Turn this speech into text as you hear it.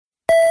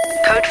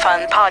Code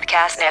Fun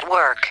Podcast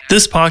Network.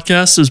 This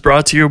podcast is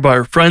brought to you by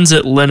our friends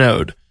at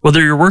Linode.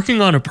 Whether you're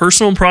working on a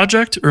personal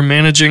project or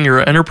managing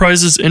your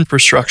enterprise's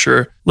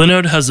infrastructure,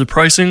 Linode has the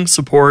pricing,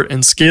 support,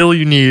 and scale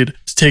you need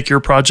to take your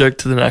project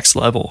to the next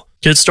level.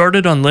 Get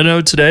started on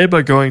Linode today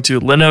by going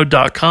to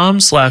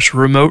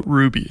linode.com/remote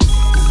Ruby.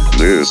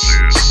 This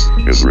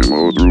is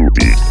Remote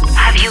Ruby.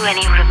 Have you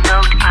any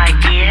remote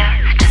idea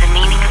to the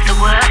meaning of the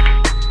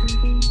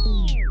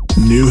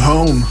word? New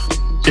home.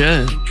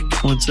 Yeah,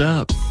 what's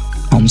up?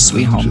 Home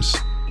sweet home.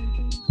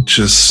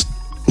 Just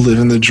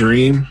living the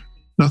dream.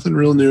 Nothing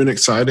real new and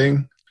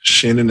exciting.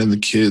 Shannon and the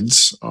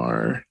kids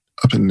are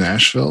up in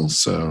Nashville,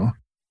 so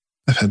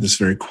I've had this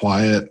very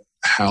quiet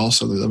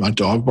house other than my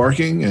dog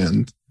barking,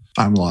 and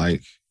I'm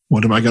like,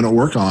 what am I going to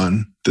work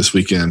on this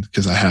weekend?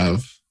 Because I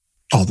have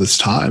all this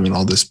time and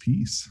all this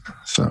peace.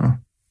 So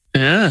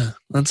yeah,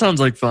 that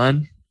sounds like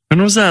fun.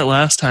 When was that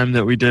last time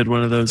that we did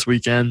one of those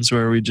weekends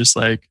where we just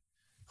like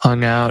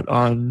hung out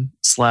on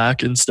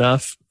Slack and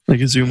stuff, like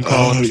a Zoom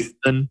call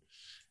and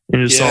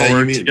just all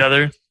worked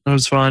together? That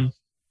was fun.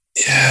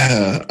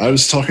 Yeah, I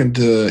was talking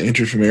to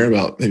Andrew from Air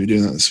about maybe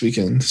doing that this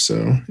weekend.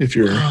 So if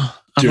you're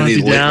doing any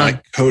late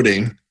night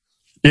coding,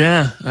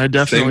 yeah, I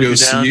definitely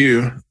goes to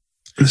you,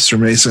 Mr.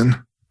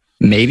 Mason.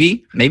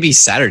 Maybe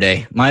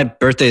Saturday. My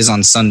birthday is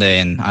on Sunday,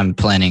 and I'm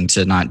planning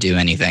to not do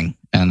anything,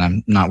 and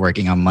I'm not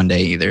working on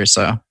Monday either.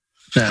 So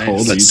How old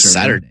are you turning?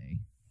 Saturday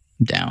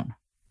down.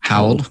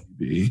 How old?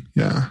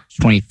 Yeah,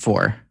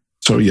 24.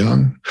 So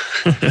young.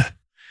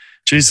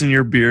 Jason,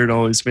 your beard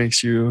always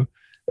makes you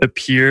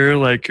appear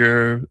like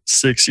you're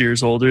 6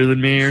 years older than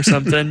me or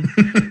something.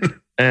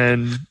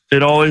 And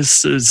it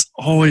always is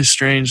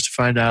strange to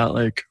find out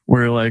like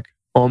we're like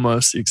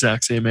almost the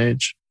exact same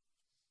age.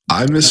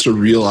 I missed a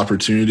real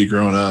opportunity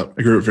growing up.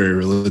 I grew up very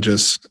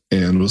religious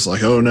and was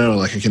like, oh no,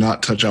 like I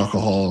cannot touch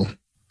alcohol,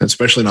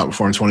 especially not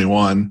before I'm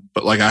 21.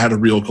 But like I had a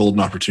real golden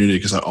opportunity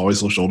because I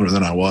always looked older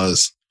than I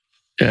was.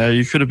 Yeah,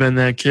 you could have been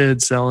that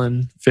kid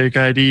selling fake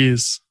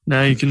IDs.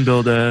 Now you can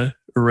build a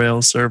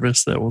Rails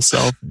service that will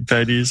sell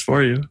fake IDs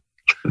for you.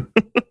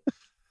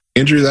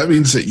 Andrew, that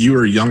means that you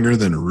are younger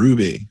than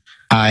Ruby.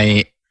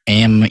 I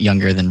am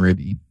younger than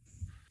Ruby.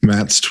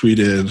 Matt's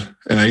tweeted,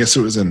 and I guess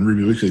it was in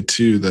Ruby Weekly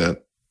too,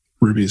 that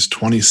Ruby's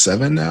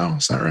 27 now.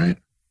 Is that right?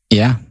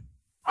 Yeah.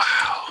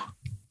 Wow.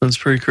 That's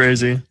pretty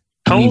crazy.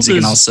 That means you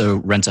can also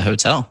rent a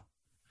hotel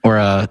or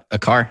a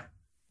car.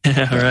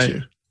 Yeah,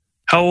 right.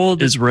 How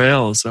old is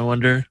Rails, I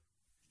wonder?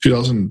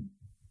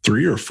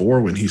 2003 or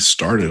 4 when he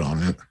started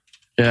on it.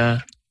 Yeah.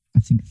 I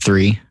think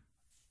 3.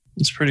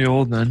 It's pretty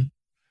old then.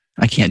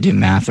 I can't do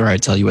math or I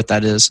tell you what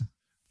that is.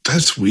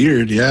 That's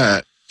weird, yeah.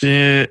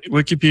 The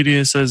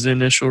Wikipedia says the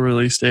initial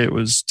release date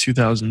was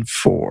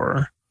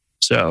 2004.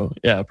 So,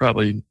 yeah,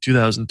 probably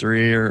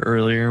 2003 or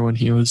earlier when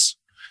he was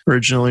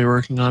originally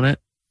working on it.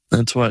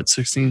 That's what,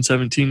 16,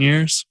 17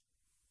 years?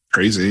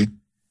 Crazy.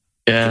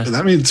 Yeah.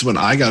 That means when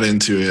I got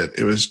into it,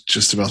 it was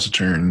just about to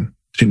turn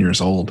 10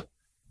 years old.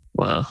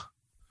 Wow.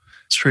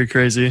 It's pretty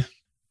crazy.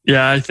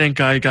 Yeah, I think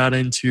I got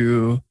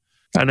into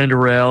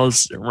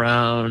Rails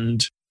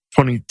around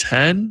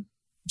 2010.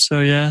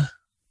 So yeah,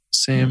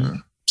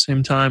 same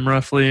time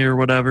roughly or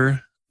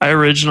whatever. I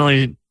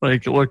originally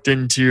like looked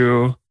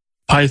into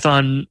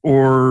Python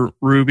or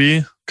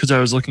Ruby because I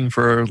was looking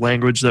for a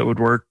language that would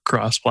work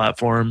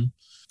cross-platform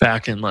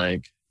back in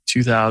like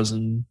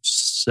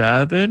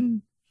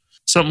 2007,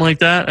 something like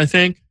that. I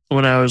think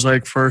when I was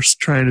like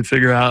first trying to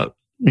figure out,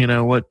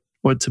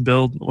 what to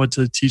build, what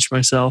to teach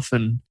myself,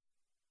 and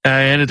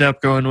I ended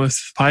up going with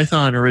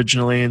Python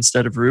originally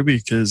instead of Ruby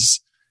because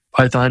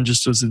Python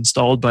just was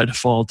installed by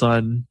default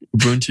on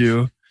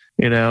Ubuntu,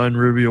 and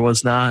Ruby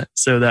was not.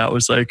 So that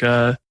was like,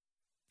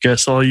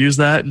 guess I'll use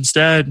that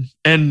instead.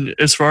 And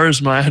as far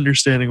as my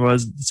understanding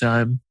was at the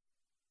time,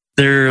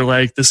 they're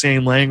like the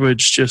same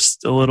language,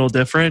 just a little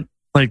different.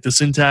 Like the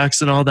syntax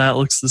and all that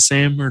looks the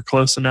same or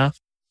close enough.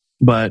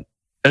 But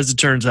as it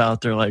turns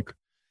out, they're like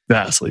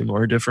vastly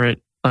more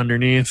different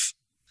underneath.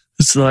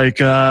 It's like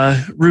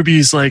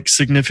Ruby's like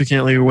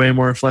significantly way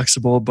more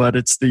flexible, but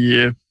it's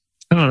the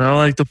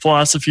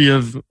philosophy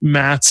of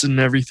Matt's and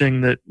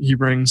everything that he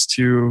brings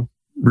to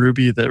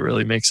Ruby that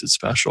really makes it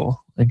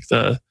special. Like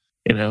it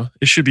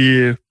should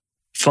be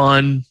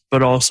fun,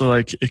 but also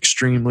like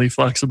extremely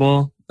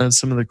flexible. That's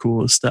some of the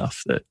coolest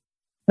stuff that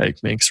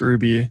like makes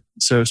Ruby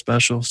so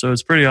special. So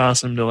it's pretty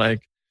awesome to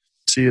like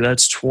see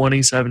that's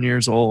 27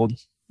 years old.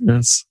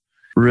 It's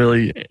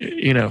really,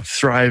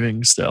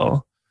 thriving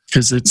still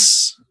because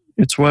it's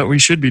what we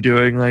should be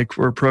doing. Like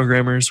we're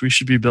programmers, we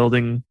should be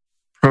building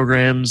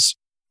programs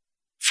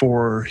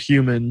for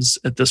humans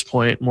at this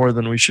point more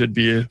than we should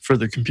be for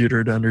the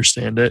computer to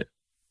understand it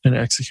and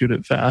execute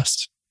it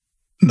fast.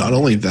 Not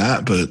only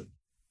that, but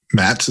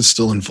Matt is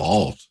still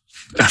involved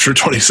after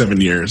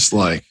 27 years.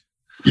 Like,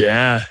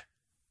 yeah,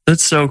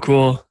 that's so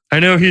cool. I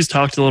know he's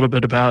talked a little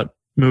bit about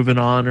moving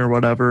on or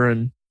whatever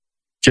and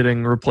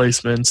getting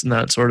replacements and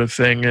that sort of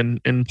thing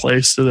in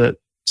place so that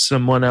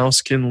someone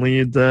else can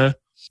lead the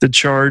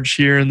charge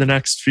here in the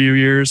next few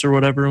years or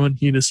whatever when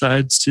he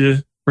decides to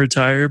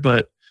retire.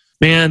 But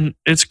Man,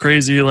 it's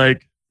crazy.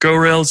 Like Go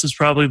Rails is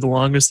probably the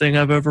longest thing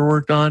I've ever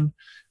worked on,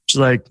 which is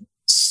like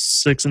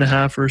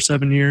 6.5 or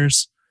 7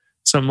 years,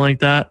 something like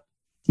that.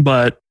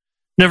 But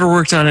never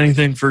worked on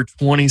anything for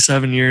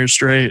 27 years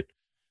straight.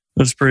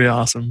 That's pretty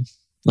awesome.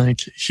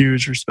 Like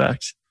huge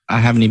respect. I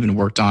haven't even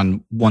worked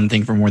on one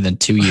thing for more than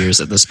 2 years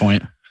at this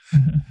point.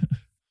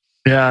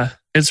 Yeah,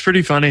 it's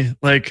pretty funny.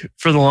 Like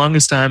for the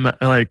longest time,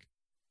 like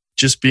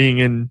just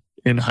being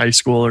in high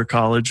school or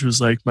college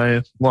was like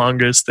my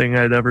longest thing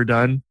I'd ever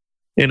done.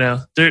 You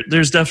know,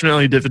 there's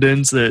definitely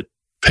dividends that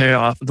pay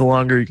off the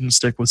longer you can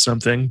stick with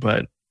something.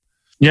 But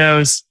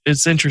yeah,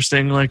 it's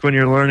interesting. Like when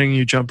you're learning,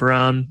 you jump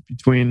around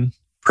between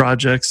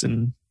projects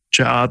and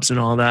jobs and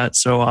all that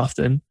so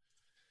often.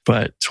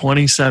 But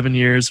 27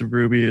 years of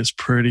Ruby is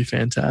pretty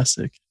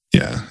fantastic.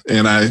 Yeah.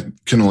 And I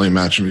can only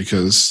imagine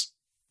because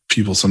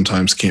people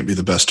sometimes can't be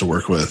the best to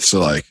work with.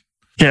 So like,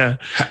 yeah,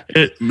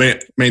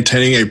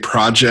 maintaining a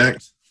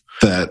project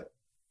that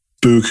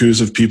bukus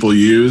of people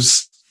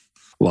use,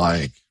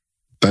 like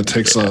that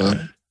takes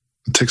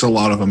a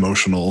lot of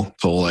emotional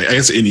toll. Like, I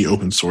guess any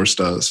open source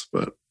does,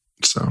 but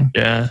so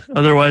yeah.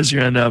 Otherwise,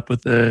 you end up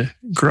with the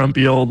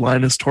grumpy old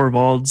Linus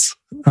Torvalds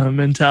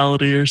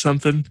mentality or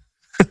something.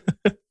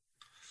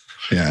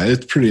 Yeah,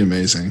 it's pretty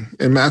amazing.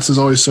 And Matt's is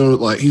always so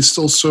like he's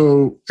still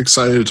so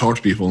excited to talk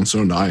to people and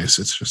so nice.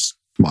 It's just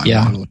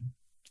mind-boggling.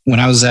 When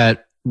I was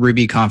at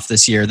RubyConf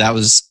this year,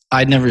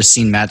 I'd never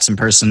seen Matt's in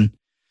person.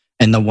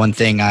 And the one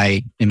thing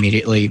I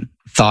immediately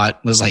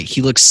thought was like,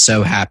 he looks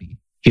so happy.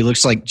 He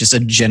looks like just a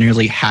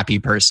genuinely happy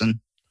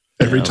person.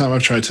 Every time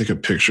I've tried to take a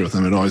picture with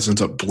him, it always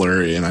ends up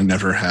blurry, and I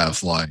never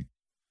have like.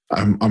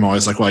 I'm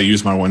always like, well, I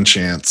used my one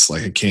chance.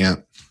 Like I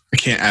can't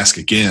ask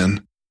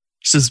again.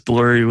 It's just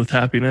blurry with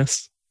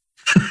happiness.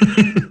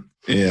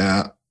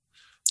 Yeah.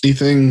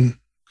 Anything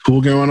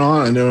cool going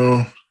on? I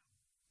know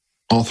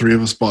all three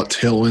of us bought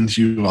Tailwind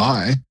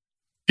UI.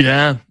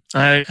 Yeah,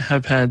 I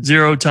have had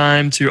zero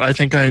time to. I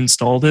think I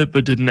installed it,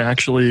 but didn't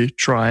actually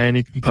try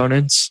any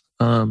components.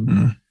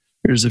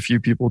 There's a few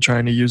people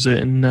trying to use it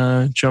in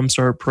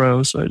Jumpstart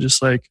Pro, so I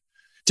just like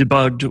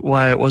debugged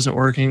why it wasn't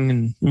working.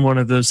 And one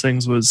of those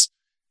things was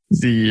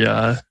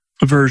the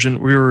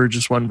version. We were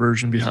just one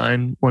version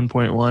behind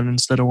 1.1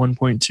 instead of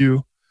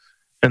 1.2,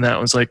 and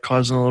that was like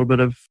causing a little bit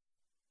of.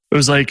 It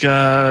was like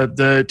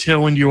the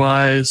Tailwind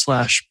UI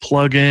 /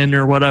 plugin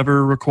or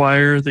whatever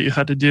require that you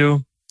had to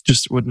do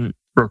just wouldn't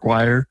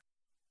require,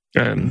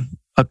 and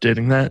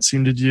updating that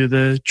seemed to do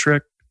the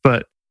trick.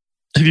 But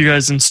have you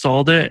guys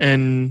installed it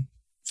and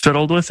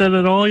fiddled with it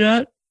at all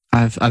yet?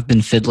 I've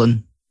been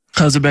fiddling.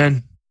 How's it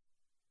been?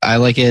 I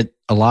like it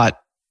a lot.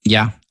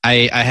 Yeah.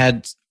 I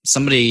had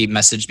somebody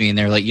message me and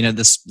they're like,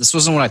 this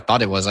wasn't what I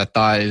thought it was. I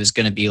thought it was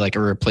going to be like a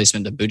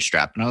replacement to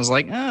Bootstrap. And I was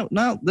like, oh,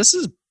 no, this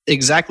is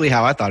exactly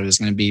how I thought it was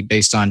going to be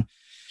based on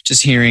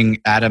just hearing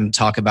Adam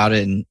talk about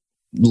it and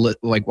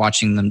like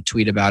watching them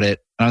tweet about it.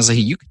 And I was like,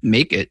 you could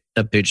make it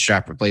a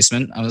Bootstrap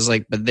replacement. I was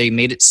like, but they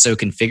made it so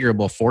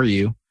configurable for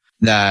you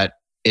that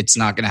it's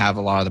not going to have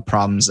a lot of the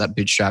problems that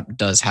Bootstrap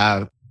does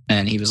have.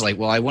 And he was like,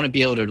 well, I want to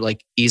be able to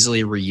like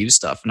easily reuse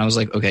stuff. And I was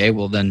like, okay,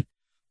 well then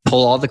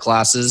pull all the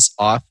classes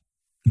off,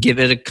 give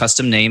it a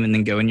custom name, and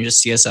then go in your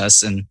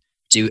CSS and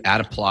do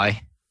add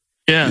apply.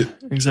 Yeah,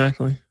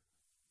 exactly.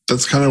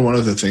 That's kind of one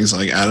of the things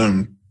like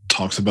Adam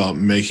talks about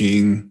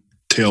making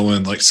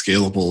Tailwind like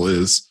scalable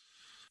is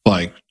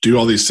like do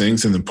all these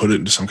things and then put it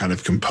into some kind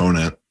of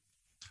component.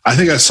 I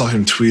think I saw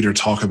him tweet or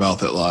talk about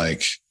that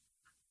like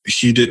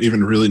he didn't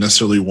even really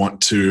necessarily want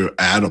to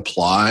add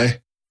apply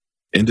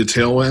into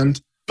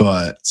Tailwind,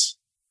 but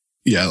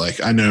yeah,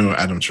 like I know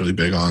Adam's really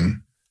big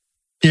on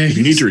if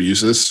you need to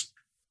reuse this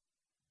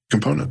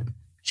component.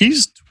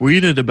 He's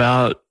tweeted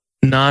about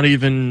not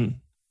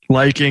even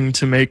liking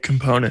to make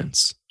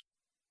components.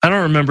 I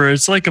don't remember.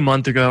 It's like a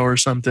month ago or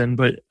something,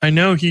 but I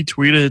know he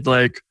tweeted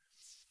like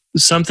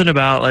something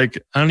about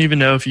like, I don't even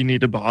know if you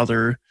need to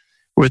bother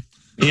with,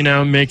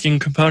 making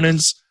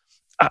components.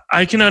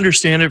 I can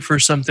understand it for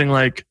something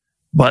like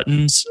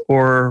buttons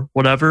or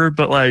whatever,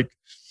 but like,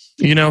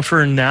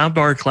 for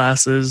navbar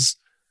classes,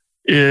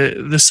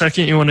 the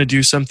second you want to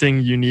do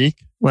something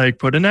unique, like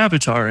put an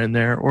avatar in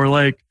there or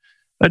like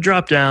a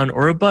drop down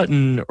or a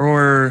button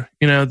or,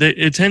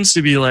 it tends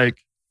to be like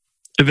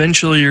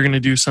eventually you're going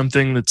to do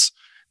something that's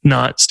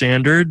not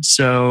standard.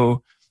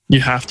 So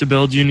you have to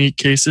build unique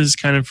cases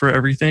kind of for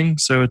everything.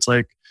 So it's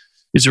like,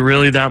 is it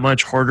really that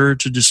much harder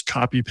to just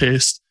copy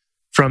paste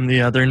from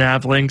the other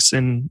nav links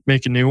and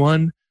make a new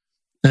one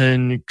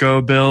and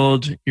go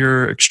build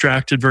your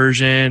extracted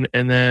version?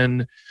 And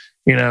then,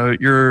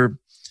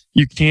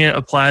 you can't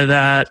apply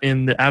that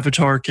in the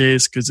avatar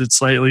case because it's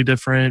slightly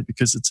different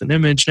because it's an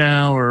image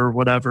now or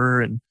whatever.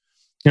 And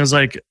I was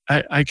like,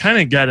 I kind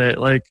of get it.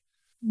 Like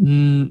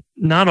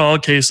not all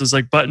cases,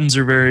 like buttons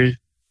are very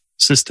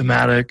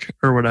systematic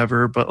or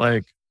whatever, but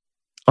like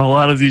a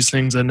lot of these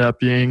things end up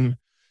being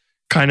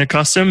kind of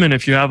custom. And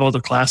if you have all the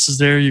classes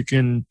there, you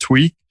can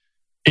tweak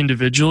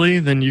individually,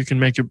 then you can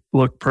make it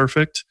look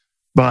perfect.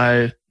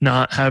 by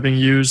not having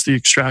used the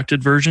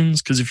extracted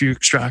versions. Because if you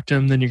extract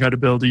them, then you got to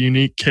build a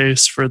unique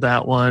case for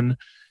that one,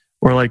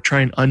 or like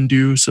try and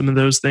undo some of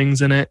those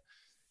things in it,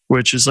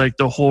 which is like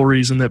the whole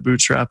reason that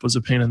Bootstrap was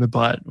a pain in the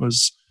butt.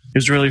 Was it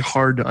was really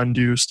hard to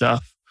undo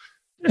stuff,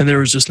 and there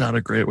was just not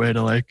a great way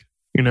to like,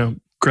 you know,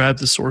 grab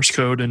the source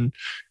code and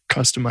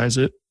customize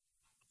it.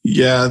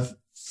 Yeah.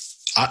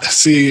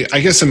 I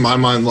guess in my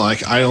mind,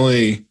 like I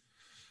only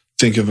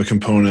think of a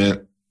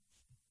component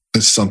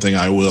as something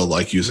I will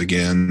like use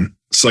again.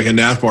 So like a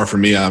nav bar for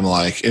me, I'm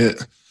like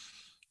it.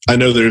 I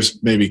know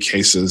there's maybe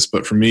cases,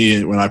 but for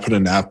me, when I put a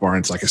nav bar,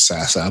 it's like a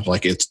SaaS app.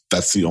 Like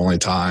that's the only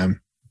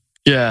time.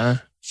 Yeah,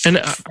 and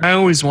I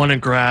always want to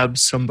grab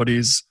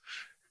somebody's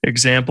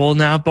example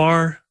nav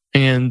bar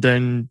and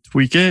then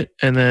tweak it,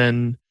 and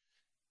then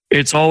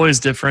it's always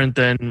different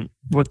than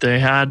what they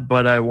had.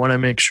 But I want to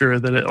make sure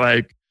that it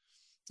like,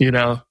 you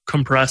know,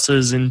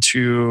 compresses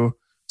into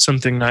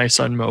something nice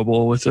on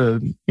mobile with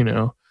a, you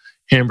know,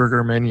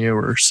 hamburger menu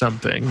or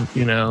something,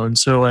 you know. And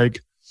so like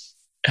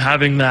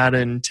having that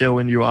in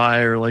Tailwind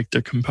UI or like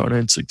the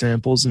components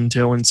examples in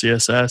Tailwind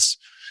CSS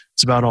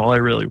is about all I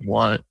really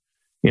want.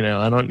 You know,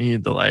 I don't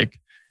need the like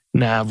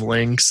nav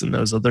links and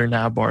those other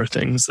nav bar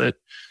things that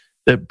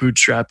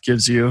Bootstrap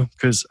gives you,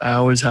 because I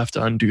always have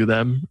to undo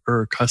them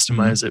or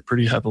customize it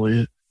pretty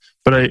heavily.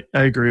 But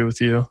I agree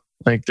with you.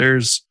 Like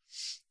there's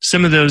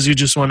some of those you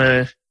just want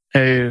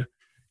a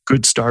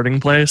good starting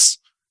place.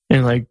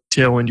 And like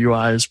Tailwind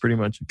UI is pretty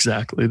much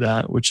exactly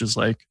that, which is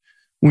like,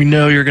 we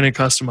know you're going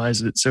to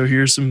customize it. So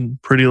here's some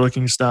pretty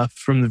looking stuff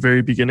from the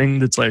very beginning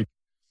that's like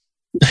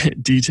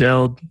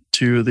detailed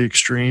to the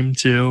extreme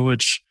too,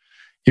 which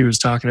he was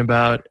talking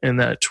about in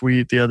that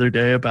tweet the other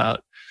day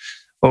about,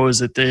 what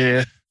was it,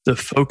 the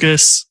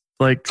focus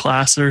like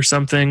class or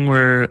something,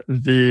 where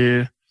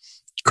the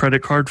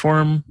credit card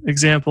form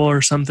example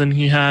or something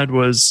he had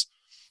was,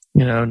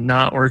 you know,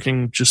 not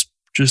working just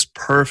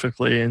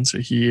perfectly. And so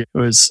he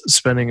was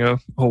spending a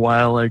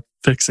while like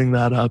fixing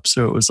that up.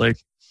 So it was like,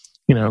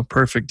 you know,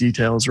 perfect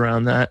details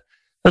around that.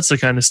 That's the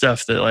kind of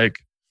stuff that like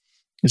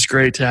is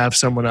great to have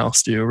someone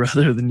else do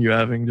rather than you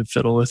having to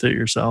fiddle with it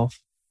yourself.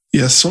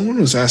 Yeah, someone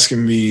was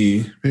asking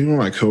me, maybe one of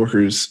my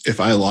coworkers, if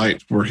I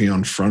liked working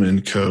on front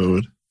end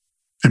code.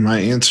 And my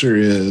answer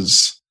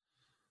is,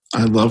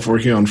 I love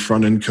working on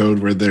front end code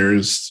where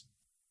there's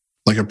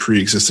like a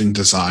pre-existing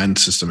design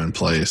system in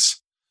place,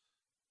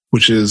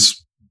 which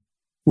is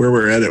where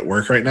we're at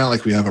work right now.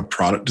 Like we have a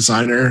product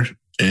designer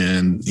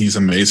and he's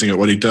amazing at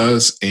what he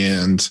does.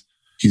 And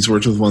he's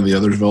worked with one of the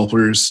other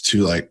developers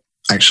to like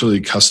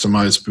actually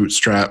customize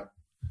Bootstrap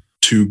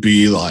to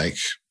be like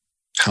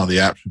how the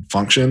app should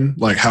function,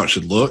 like how it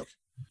should look.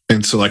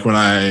 And so like when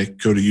I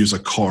go to use a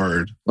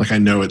card, like I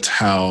know it's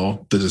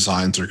how the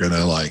designs are going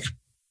to like,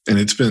 and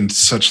it's been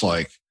such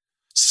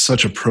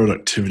a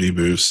productivity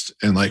boost.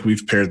 And like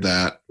we've paired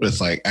that with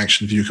like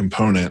Action View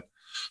component.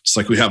 It's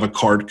like we have a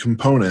card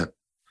component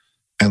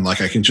and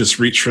like I can just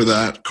reach for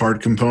that card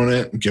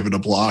component and give it a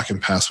block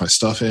and pass my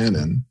stuff in.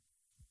 And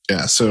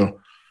yeah, so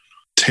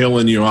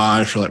Tailwind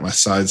UI for like my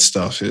side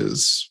stuff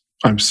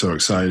I'm so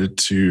excited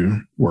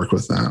to work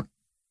with that.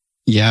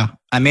 Yeah.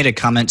 I made a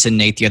comment to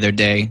Nate the other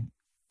day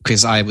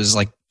because I was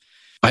like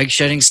bike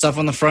shedding stuff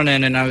on the front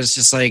end. And I was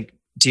just like,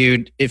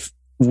 dude, if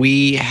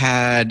we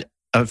had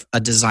a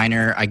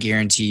designer, I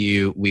guarantee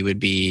you we would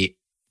be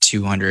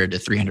 200 to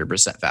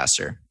 300%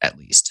 faster, at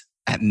least,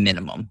 at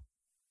minimum.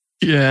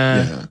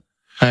 Yeah.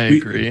 I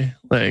agree.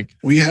 Like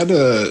we had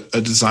a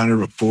designer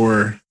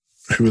before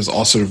who was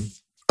also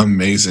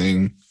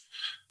amazing,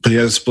 but he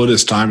had to split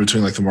his time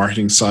between like the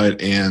marketing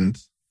side and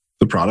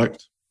the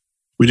product.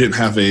 We didn't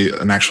have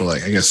an actual,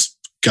 like, I guess,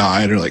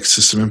 guide or like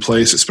system in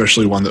place,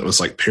 especially one that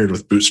was like paired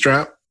with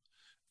Bootstrap.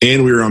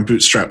 And we were on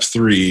Bootstrap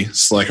 3,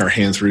 so like our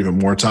hands were even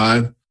more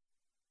tied.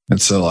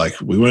 And so like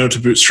we went up to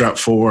Bootstrap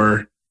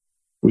 4.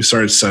 We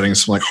started setting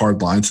some like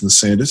hard lines in the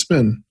sand. It's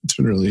been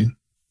really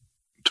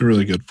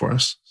good for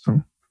us.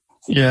 So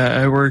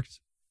yeah, I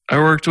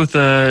worked with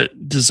a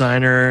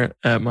designer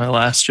at my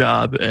last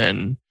job,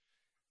 and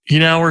he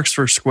now works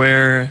for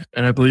Square,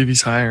 and I believe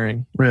he's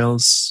hiring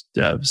Rails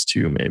devs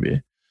too,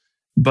 maybe.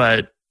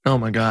 But oh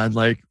my God,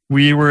 like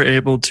we were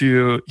able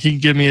to,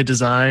 he'd give me a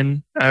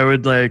design. I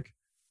would like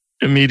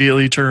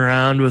immediately turn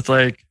around with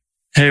like,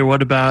 hey,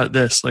 what about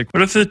this? Like,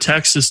 what if the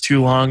text is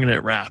too long and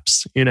it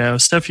wraps? You know,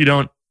 stuff you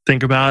don't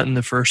think about in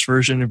the first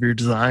version of your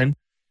design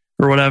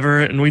or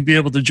whatever. And we'd be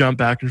able to jump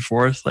back and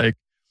forth like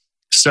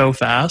so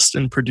fast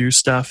and produce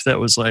stuff that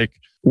was like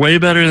way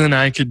better than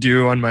I could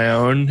do on my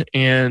own.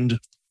 And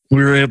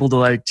we were able to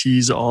like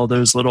tease all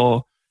those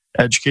little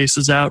edge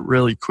cases out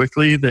really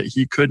quickly that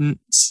he couldn't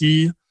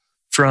see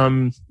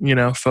from, you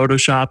know,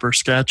 Photoshop or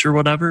Sketch or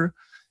whatever.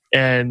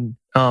 And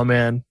oh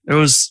man, it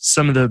was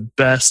some of the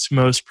best,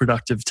 most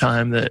productive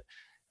time that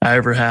I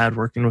ever had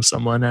working with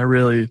someone. I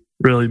really,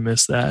 really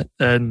miss that.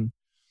 And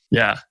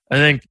yeah, I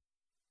think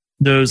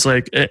those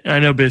like, I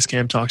know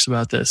Basecamp talks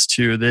about this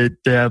too. They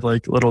have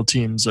like little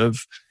teams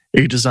of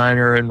a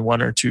designer and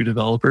one or two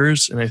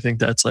developers. And I think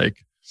that's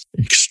like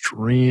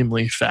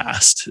extremely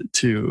fast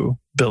to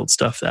build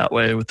stuff that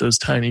way with those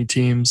tiny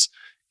teams.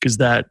 Because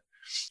that,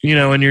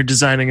 when you're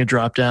designing a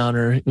drop down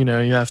or,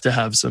 you have to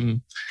have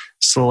some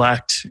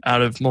select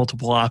out of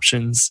multiple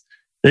options,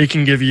 they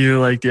can give you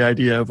like the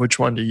idea of which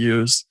one to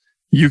use.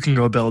 You can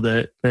go build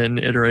it and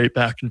iterate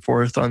back and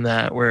forth on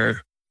that,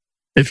 where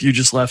if you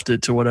just left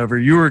it to whatever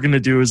you were going to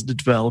do as the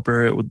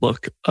developer, it would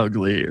look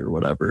ugly or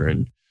whatever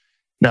and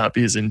not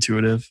be as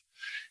intuitive.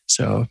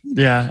 So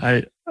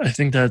yeah, I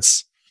think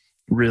that's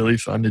really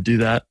fun to do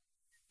that.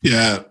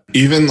 Yeah.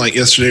 Even like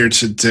yesterday or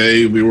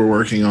today, we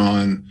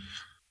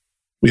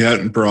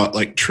hadn't brought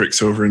like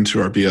tricks over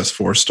into our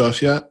BS4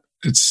 stuff yet.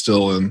 It's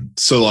still in.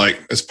 So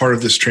like as part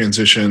of this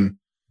transition,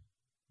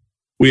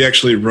 we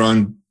actually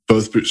run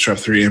both Bootstrap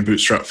 3 and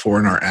Bootstrap 4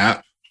 in our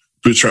app.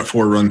 Bootstrap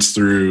 4 runs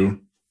through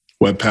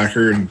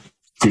Webpacker and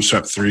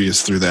Bootstrap 3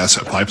 is through the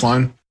asset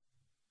pipeline.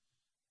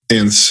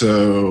 And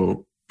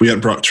so we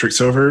hadn't brought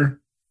tricks over.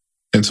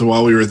 And so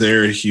while we were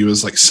there, he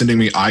was like sending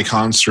me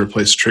icons to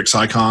replace tricks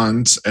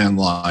icons. And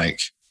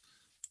like,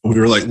 we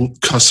were like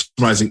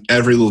customizing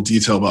every little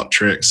detail about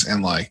tricks.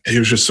 And like, it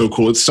was just so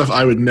cool. It's stuff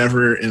I would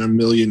never in a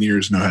million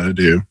years know how to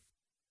do.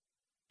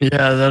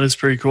 Yeah, that is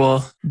pretty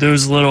cool.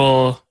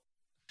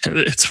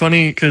 It's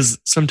funny because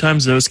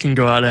sometimes those can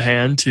go out of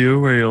hand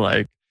too, where you're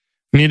like,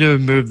 I need to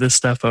move this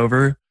stuff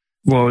over.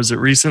 What was it?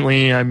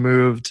 Recently, I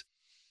moved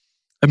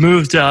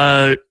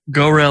Go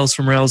Rails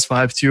from Rails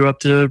 5.2 up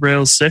to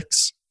Rails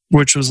 6,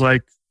 which was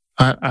like,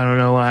 I don't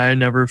know why I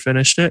never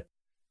finished it.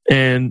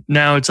 And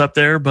now it's up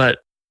there, but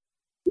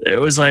it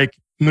was like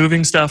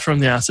moving stuff from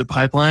the asset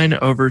pipeline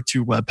over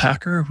to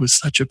Webpacker was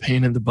such a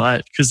pain in the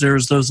butt because there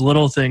was those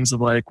little things of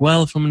like,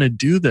 well, if I'm going to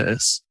do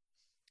this,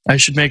 I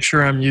should make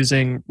sure I'm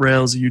using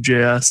Rails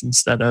UJS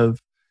instead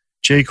of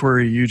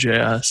jQuery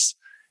UJS.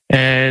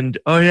 And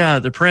oh yeah,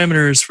 the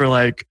parameters for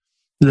like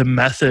the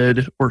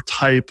method or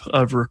type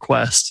of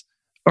request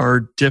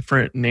are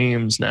different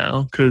names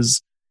now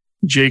because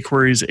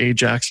jQuery's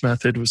Ajax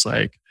method was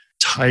like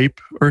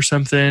type or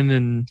something,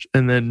 and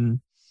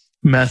then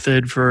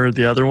method for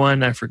the other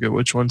one. I forget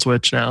which one's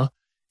which now,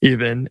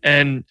 even.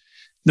 And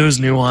those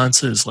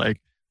nuances like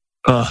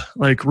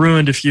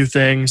ruined a few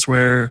things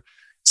where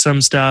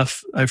some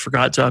stuff I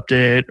forgot to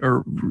update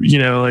or,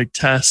 like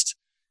test,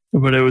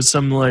 but it was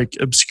some like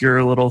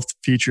obscure little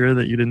feature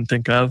that you didn't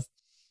think of.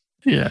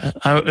 Yeah.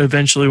 I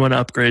eventually want to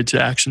upgrade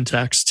to action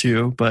text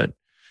too, but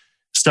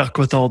stuck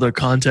with all the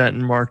content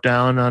and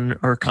markdown on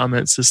our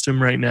comment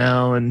system right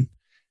now. And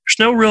there's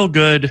no real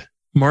good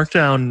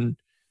markdown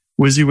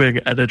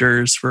WYSIWYG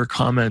editors for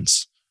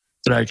comments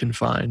that I can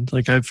find.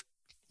 Like I've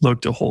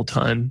looked a whole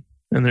ton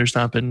and there's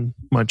not been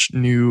much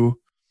new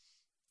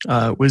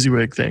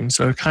WYSIWYG thing.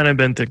 So I've kind of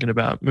been thinking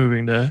about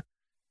moving to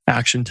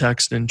action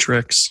text and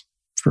tricks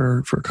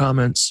for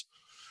comments.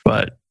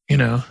 But,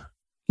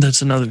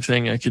 that's another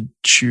thing I could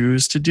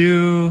choose to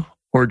do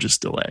or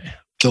just delay.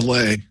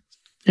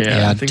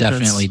 Yeah, I think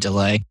definitely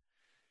delay.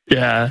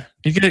 Yeah.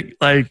 You get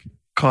like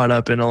caught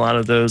up in a lot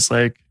of those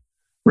like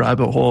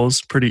rabbit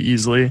holes pretty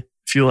easily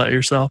if you let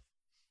yourself.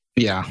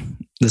 Yeah.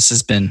 This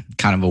has been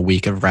kind of a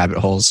week of rabbit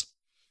holes.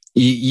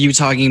 You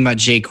talking about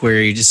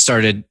jQuery just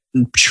started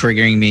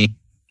triggering me.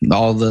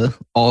 All the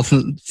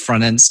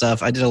front end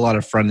stuff. I did a lot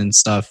of front end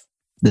stuff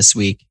this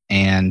week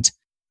and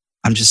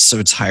I'm just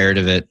so tired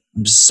of it.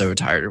 I'm just so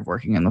tired of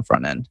working on the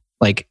front end.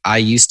 Like I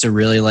used to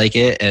really like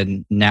it.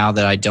 And now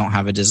that I don't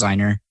have a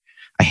designer,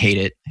 I hate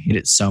it. I hate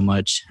it so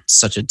much. It's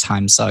such a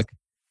time suck.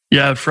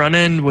 Yeah. Front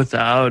end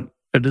without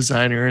a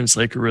designer is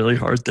like a really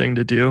hard thing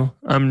to do.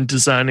 I'm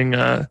designing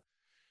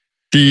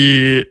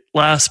the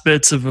last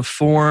bits of a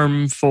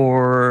form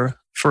for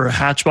a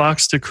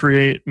Hatchbox to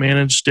create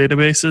managed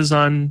databases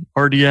on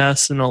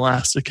RDS and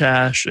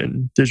Elasticache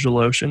and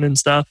DigitalOcean and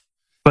stuff.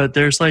 But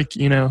there's like,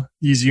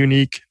 these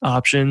unique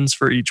options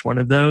for each one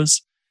of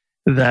those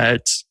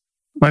that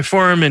my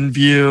form in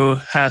Vue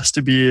has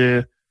to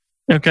be,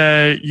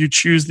 okay, you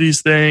choose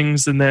these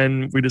things and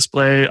then we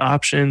display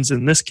options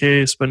in this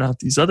case, but not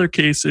these other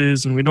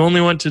cases. And we'd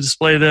only want to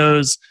display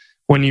those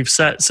when you've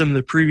set some of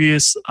the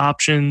previous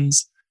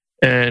options.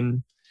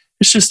 And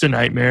it's just a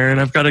nightmare. And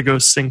I've got to go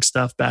sync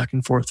stuff back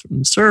and forth from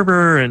the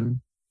server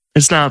and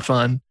it's not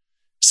fun.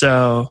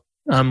 So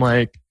I'm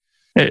like,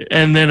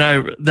 and then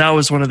that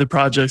was one of the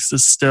projects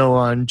that's still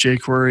on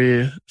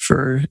jQuery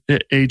for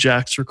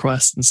Ajax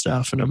requests and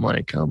stuff. And I'm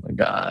like, oh my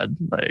God,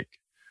 like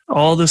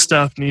all this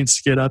stuff needs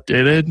to get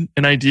updated.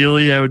 And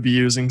ideally I would be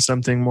using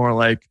something more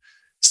like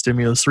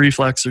Stimulus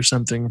Reflex or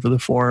something for the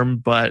form,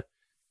 but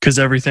because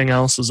everything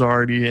else is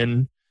already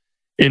in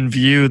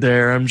Vue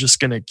there, I'm just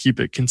going to keep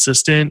it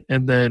consistent.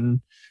 And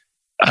then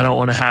I don't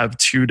want to have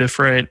two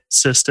different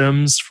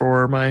systems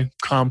for my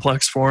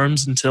complex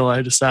forms until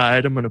I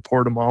decide I'm going to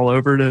port them all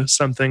over to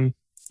something,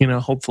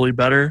 hopefully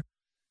better.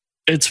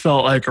 It's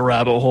felt like a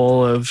rabbit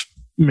hole of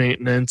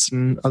maintenance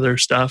and other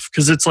stuff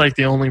because it's like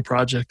the only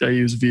project I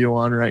use Vue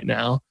on right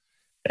now.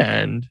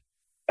 And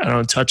I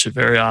don't touch it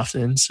very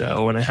often.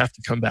 So when I have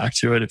to come back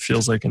to it, it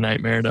feels like a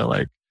nightmare to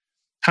like,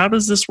 how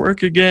does this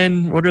work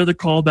again? What are the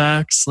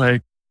callbacks?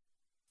 Like,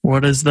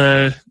 what is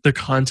the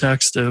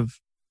context of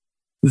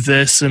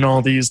this and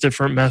all these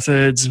different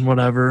methods and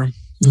whatever.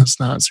 It's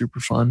not super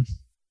fun.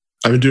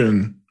 I've been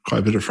doing quite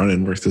a bit of front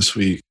end work this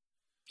week.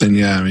 And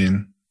yeah, I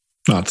mean,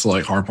 not to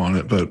like harp on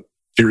it, but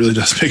it really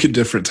does make a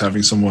difference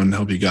having someone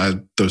help you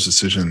guide those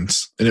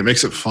decisions. And it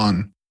makes it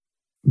fun.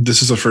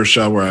 This is the first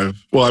job where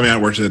I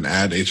worked at an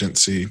ad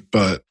agency,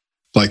 but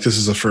like this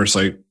is the first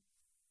like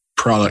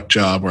product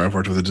job where I've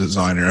worked with a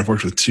designer. I've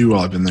worked with two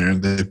while I've been there,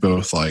 and they've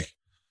both like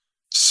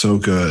so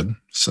good.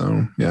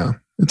 So yeah,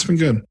 it's been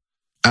good.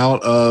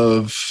 Out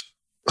of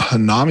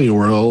Hanami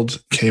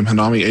world came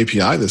Hanami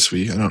API this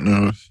week. I don't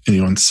know if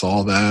anyone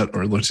saw that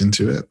or looked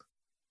into it.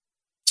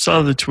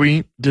 Saw the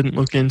tweet, didn't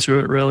look into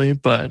it really,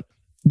 but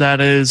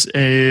that is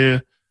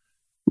a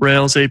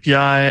Rails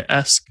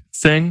API-esque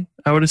thing,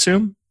 I would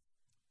assume.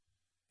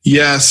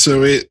 Yeah,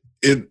 so it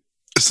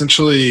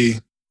essentially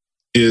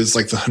is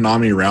like the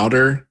Hanami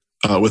router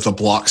with a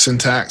block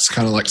syntax,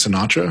 kind of like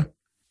Sinatra.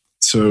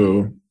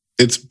 So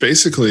it's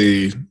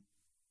basically,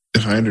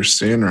 if I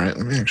understand right,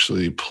 let me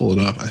actually pull it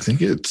up. I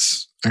think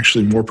it's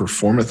actually more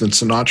performant than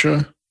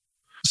Sinatra.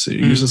 So it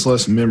uses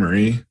less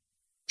memory.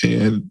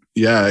 And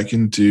yeah, it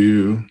can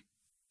do,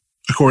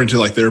 according to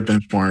like their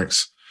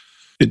benchmarks,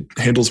 it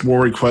handles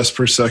more requests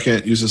per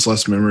second, uses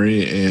less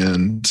memory,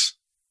 and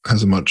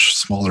has a much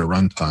smaller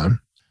runtime.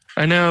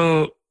 I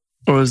know,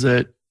 what was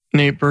it,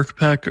 Nate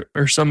Berkpeck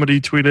or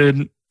somebody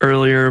tweeted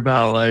earlier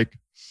about like,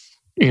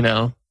 you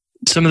know,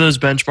 some of those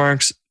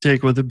benchmarks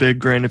take with a big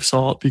grain of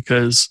salt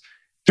because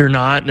they're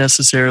not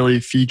necessarily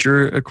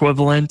feature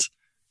equivalent,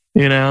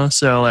 you know?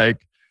 So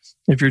like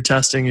if you're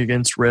testing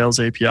against Rails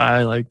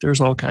API, like there's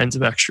all kinds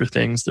of extra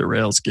things that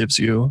Rails gives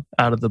you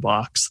out of the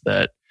box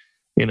that,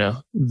 you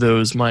know,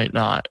 those might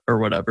not or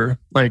whatever.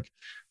 Like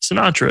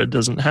Sinatra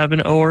doesn't have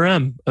an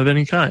ORM of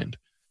any kind,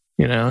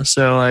 you know?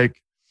 So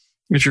like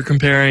if you're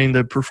comparing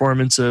the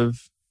performance of,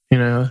 you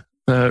know,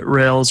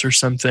 Rails or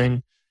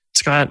something,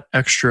 it's got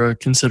extra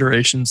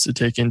considerations to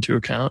take into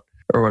account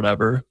or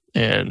whatever.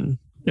 And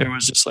it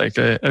was just like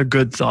a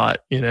good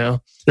thought, you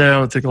know, that I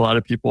don't think a lot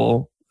of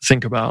people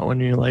think about when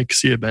you like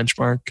see a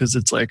benchmark, because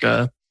it's like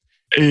a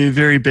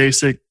very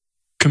basic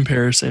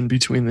comparison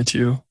between the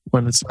two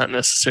when it's not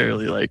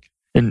necessarily like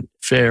a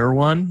fair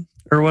one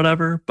or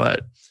whatever.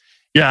 But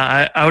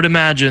yeah, I would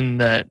imagine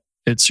that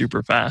it's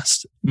super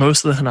fast.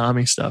 Most of the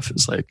Hanami stuff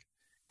is like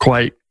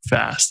quite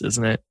fast,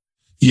 isn't it?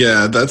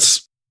 Yeah,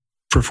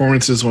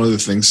 performance is one of the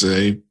things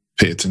they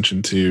pay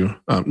attention to.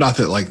 Not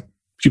that like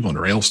people in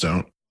Rails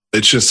don't.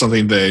 It's just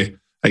something they,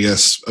 I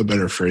guess a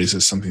better phrase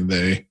is something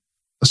they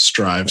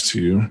strive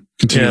to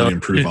continually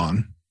improve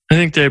on. I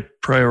think they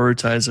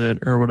prioritize it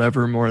or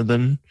whatever more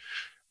than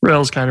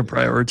Rails kind of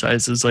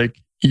prioritizes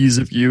like ease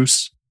of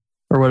use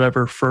or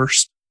whatever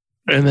first.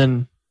 And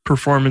then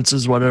performance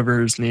is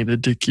whatever is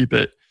needed to keep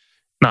it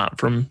not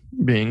from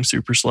being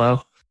super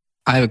slow.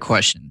 I have a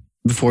question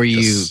before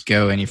you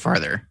go any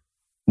farther.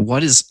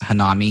 What is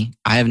Hanami?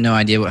 I have no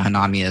idea what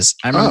Hanami is.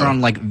 I remember on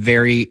like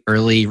very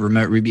early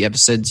Remote Ruby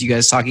episodes, you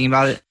guys talking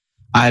about it.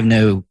 I have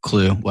no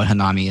clue what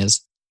Hanami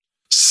is.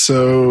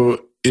 So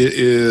it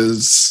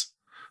is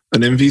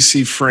an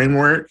MVC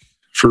framework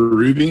for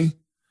Ruby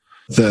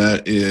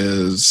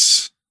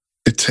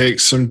it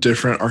takes some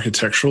different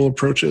architectural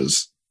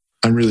approaches.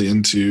 I'm really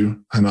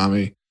into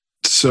Hanami.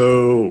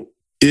 So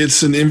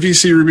it's an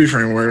MVC Ruby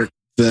framework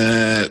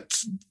that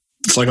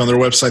it's like on their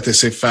website, they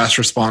say fast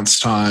response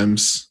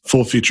times,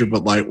 full feature,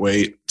 but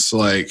lightweight. So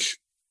like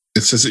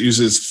it says it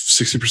uses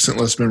 60%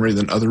 less memory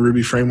than other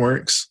Ruby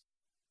frameworks.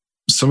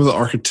 Some of the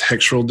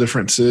architectural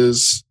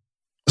differences,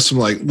 some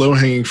like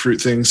low-hanging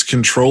fruit things.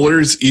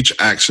 Controllers, each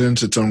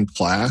action's its own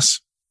class,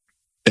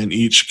 and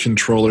each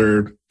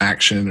controller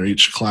action or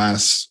each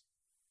class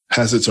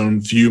has its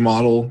own view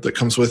model that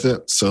comes with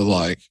it. So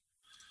like,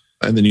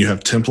 and then you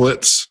have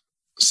templates.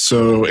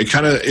 So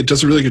it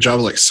does a really good job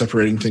of like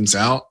separating things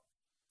out.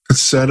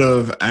 Instead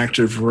of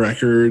active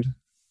record,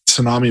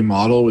 Hanami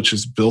model, which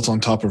is built on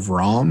top of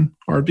ROM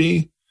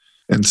RB.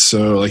 And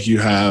so like you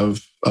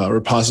have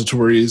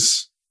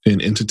repositories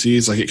and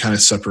entities, like it kind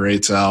of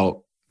separates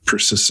out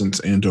persistence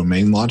and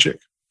domain logic.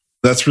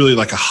 That's really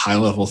like a high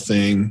level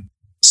thing.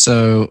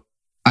 So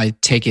I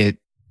take it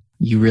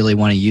you really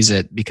want to use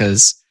it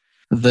because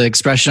the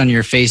expression on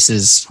your face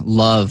is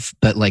love,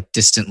 but like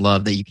distant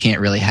love that you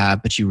can't really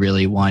have, but you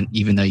really want,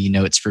 even though you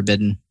know it's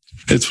forbidden.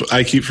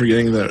 I keep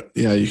forgetting that.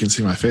 Yeah, you can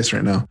see my face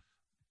right now.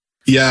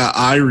 Yeah,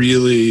 I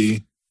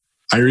really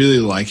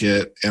like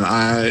it,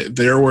 and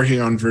they're working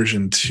on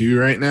version 2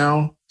 right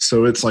now,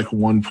 so it's like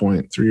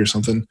 1.3 or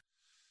something.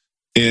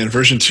 And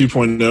version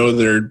 2.0,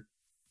 they're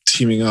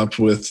teaming up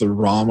with the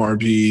ROM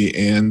RB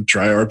and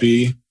dry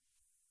RB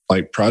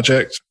like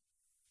project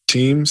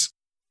teams.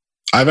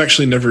 I've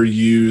actually never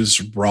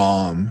used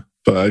ROM,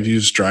 but I've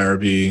used dry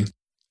RB,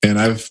 and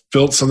I've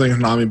built something in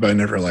Hanami, but I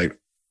never like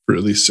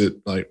released it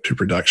like to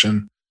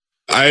production.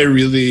 I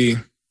really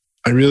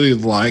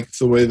like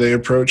the way they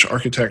approach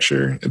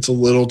architecture. It's a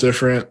little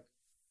different.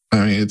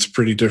 I mean, it's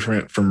pretty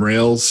different from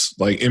Rails.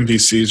 Like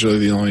MVC is really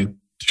the only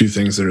two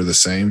things that are the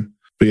same.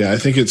 But yeah, I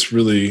think it's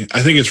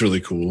really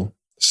cool.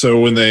 So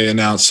when they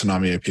announced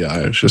Hanami API,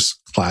 I was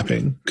just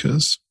clapping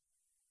because,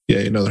 yeah,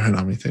 another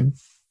Hanami thing.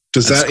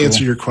 Does That's that cool.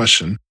 answer your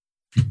question?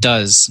 It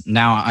does.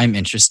 Now I'm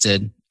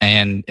interested.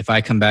 And if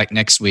I come back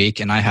next week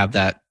and I have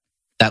that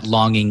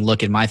longing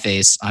look in my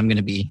face, I'm going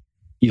to be,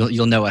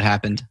 you'll know what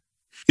happened.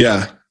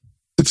 Yeah,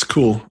 it's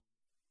cool.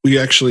 We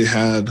actually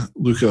had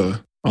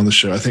Luca on the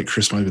show. I think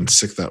Chris might have been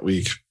sick that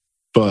week,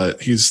 but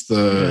he's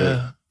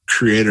the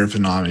creator of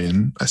Hanami,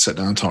 and I sat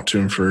down and talked to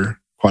him for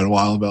quite a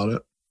while about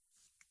it.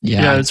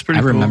 Yeah, it's pretty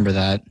I cool. remember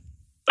that.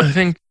 I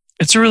think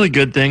it's a really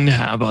good thing to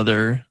have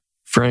other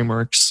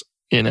frameworks,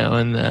 in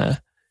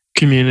the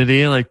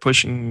community, like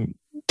pushing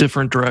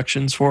different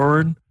directions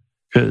forward.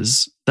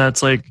 Because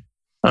that's like,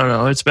 I don't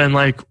know, it's been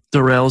like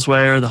the Rails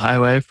way or the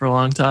highway for a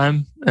long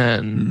time.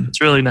 And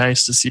it's really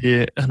nice to see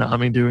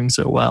Hanami doing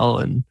so well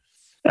and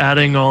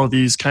adding all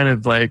these kind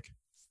of like,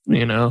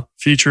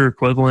 feature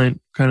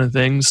equivalent kind of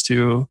things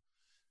to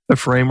a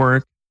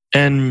framework.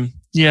 And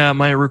yeah, it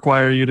might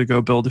require you to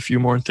go build a few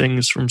more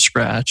things from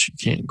scratch. You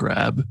can't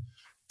grab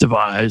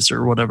devise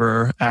or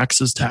whatever,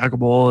 access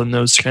taggable and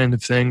those kind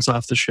of things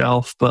off the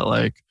shelf. But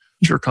like,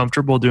 if you're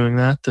comfortable doing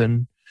that,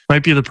 then it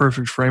might be the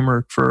perfect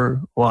framework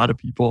for a lot of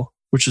people,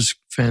 which is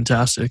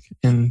fantastic,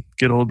 and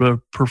get a little bit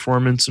of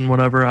performance and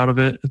whatever out of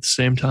it at the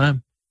same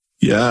time.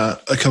 Yeah,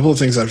 a couple of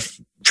things I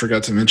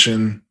forgot to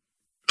mention.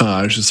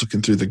 I was just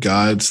looking through the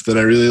guides that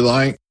I really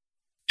like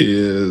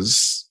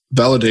is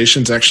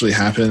validations actually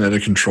happen at a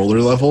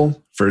controller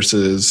level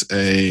versus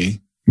a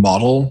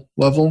model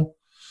level.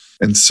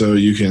 And so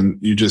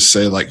you just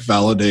say like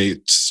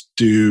validate,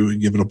 do,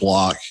 give it a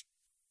block.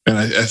 And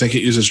I think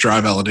it uses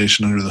dry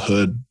validation under the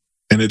hood.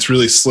 And it's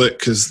really slick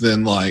because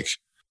then like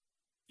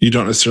you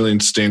don't necessarily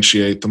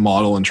instantiate the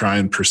model and try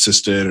and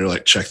persist it or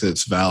like check that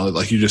it's valid.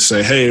 Like you just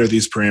say, hey, are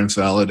these params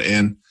valid?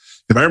 And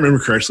if I remember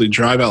correctly,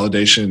 dry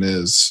validation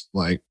is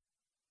like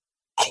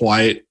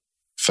quite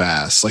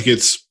fast. Like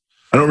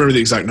I don't remember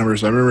the exact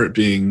numbers, but I remember it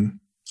being,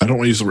 I don't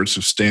want to use the word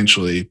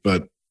substantially,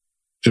 but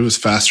it was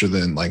faster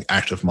than like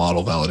active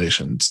model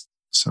validations.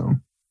 So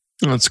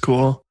that's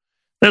cool.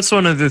 That's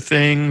one of the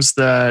things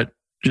that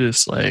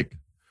just like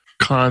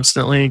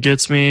constantly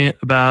gets me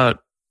about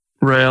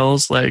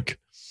Rails, like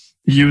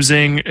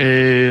using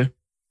a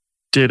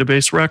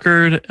database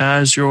record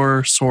as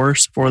your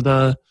source for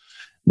the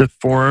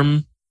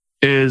form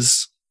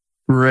is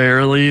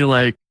rarely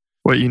like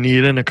what you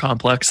need in a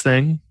complex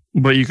thing,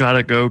 but you got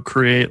to go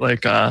create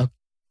like a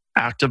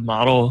active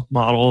model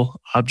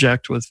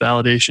object with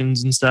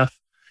validations and stuff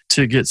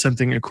to get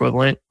something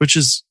equivalent, which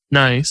is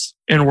nice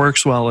and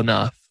works well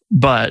enough,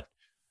 but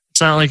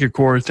it's not like a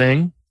core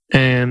thing.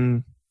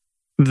 And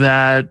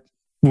that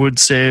would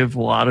save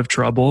a lot of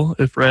trouble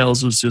if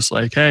Rails was just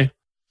like, hey,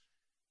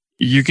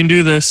 you can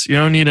do this. You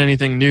don't need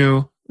anything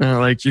new.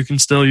 Like you can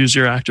still use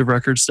your active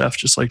record stuff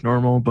just like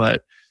normal,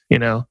 but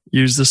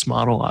use this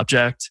model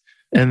object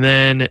and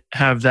then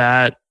have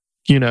that,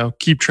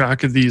 keep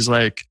track of these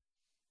like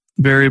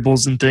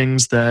variables and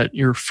things that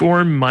your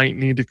form might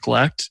need to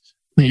collect.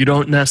 You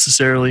don't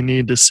necessarily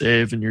need to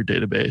save in your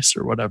database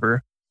or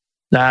whatever.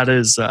 That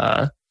is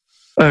a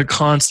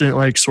constant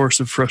like source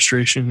of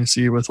frustration you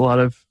see with a lot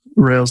of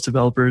Rails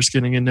developers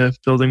getting into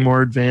building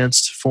more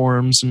advanced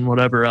forms and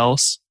whatever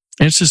else.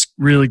 And it's just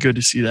really good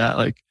to see that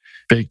like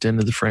baked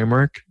into the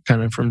framework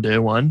kind of from day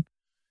one.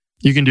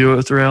 You can do it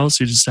with Rails.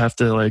 You just have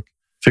to like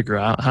figure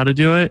out how to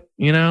do it,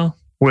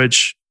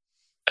 which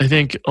I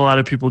think a lot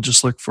of people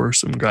just look for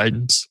some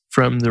guidance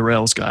from the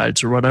Rails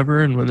guides or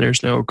whatever. And when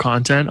there's no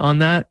content on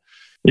that,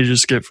 you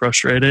just get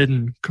frustrated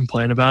and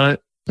complain about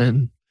it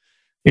and,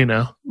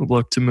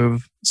 look to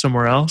move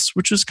somewhere else,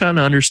 which is kind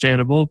of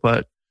understandable,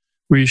 but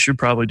we should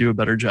probably do a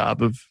better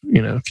job of,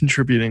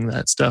 contributing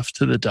that stuff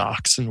to the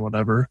docs and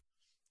whatever,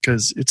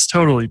 because it's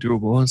totally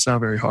doable. It's not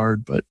very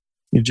hard, but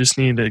you just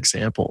need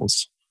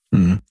examples.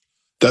 Mm-hmm.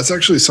 That's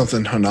actually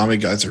something Hanami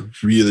guys are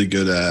really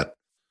good at.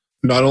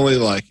 Not only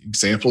like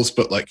examples,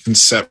 but like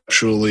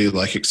conceptually,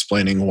 like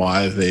explaining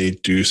why they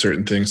do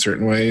certain things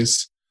certain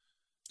ways.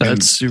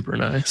 That's super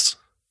nice.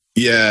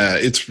 Yeah,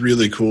 it's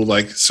really cool.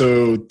 Like,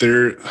 so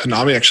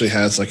Hanami actually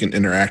has like an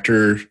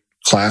interactor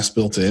class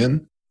built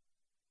in,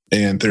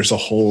 and there's a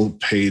whole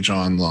page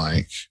on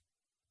like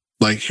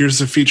here's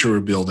the feature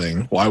we're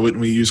building. Why wouldn't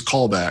we use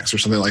callbacks or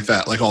something like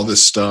that? Like all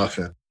this stuff.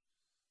 And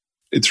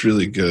it's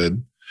really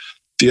good.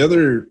 The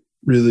other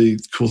really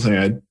cool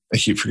thing, I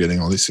keep forgetting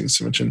all these things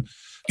to mention.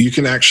 You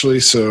can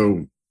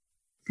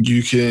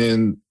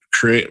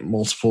create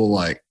multiple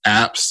like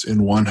apps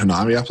in one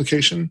Hanami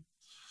application.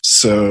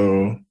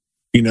 So,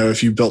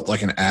 if you built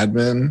like an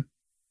admin,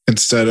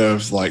 instead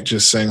of like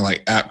just saying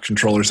like app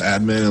controllers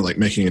admin and like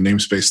making a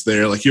namespace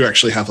there, like you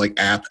actually have like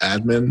app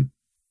admin,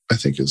 I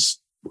think is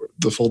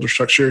the folder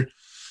structure.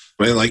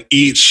 And like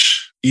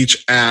each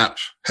app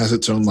has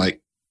its own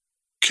like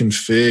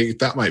config.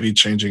 That might be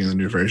changing in the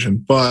new version,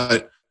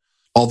 but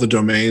all the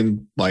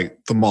domain, like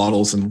the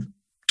models and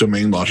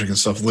domain logic and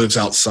stuff lives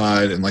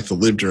outside in like the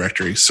lib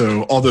directory.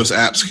 So all those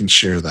apps can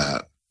share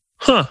that.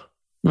 Huh.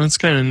 That's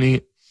kind of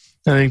neat.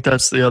 I think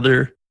that's the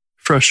other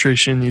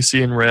frustration you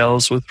see in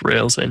Rails with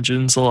Rails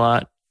engines a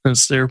lot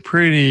is they're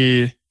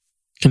pretty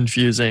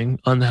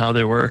confusing on how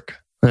they work.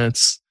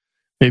 That's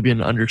maybe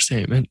an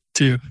understatement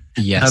too.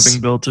 Yes.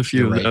 Having built a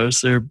few of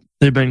those,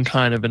 they've been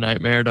kind of a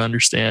nightmare to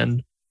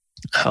understand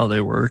how they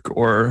work,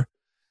 or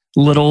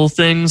little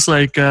things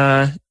like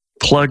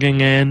plugging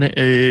in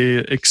a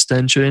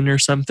extension or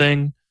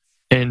something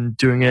and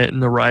doing it in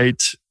the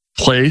right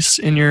place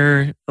in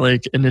your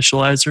like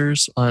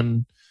initializers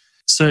on.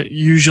 So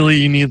usually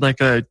you need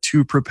like a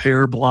to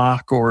prepare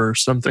block or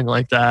something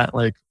like that.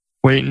 Like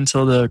wait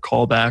until the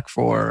callback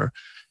for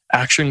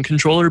action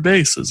controller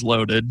base is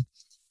loaded,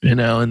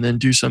 and then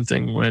do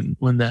something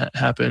when that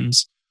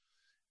happens.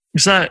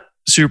 It's not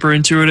super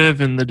intuitive,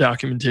 and the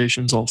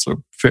documentation's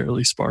also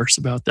fairly sparse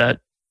about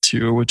that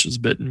too, which has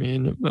bitten me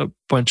in a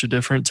bunch of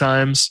different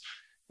times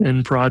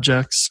in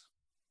projects.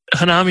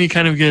 Hanami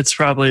kind of gets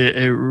probably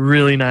a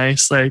really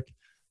nice, like,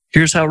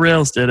 here's how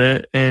Rails did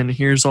it, and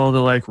here's all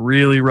the like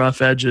really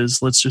rough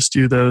edges. Let's just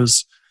do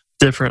those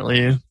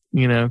differently,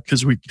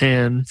 because we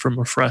can from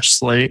a fresh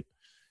slate,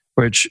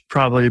 which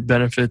probably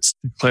benefits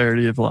the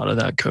clarity of a lot of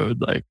that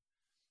code like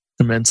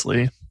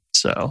immensely.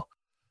 So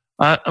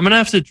I'm going to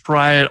have to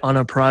try it on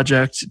a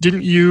project.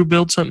 Didn't you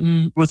build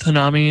something with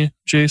Hanami,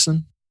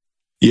 Jason?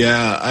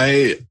 Yeah,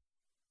 I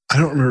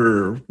don't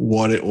remember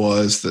what it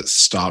was that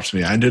stopped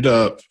me. I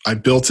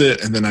built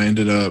it, and then I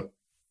ended up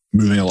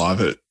moving a lot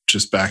of it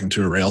just back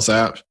into a Rails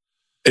app.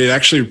 It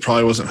actually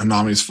probably wasn't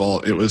Hanami's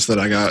fault. It was that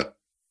I got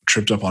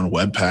tripped up on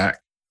Webpack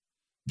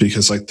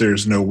because like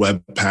there's no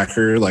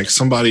Webpacker. Like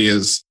somebody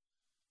is,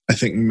 I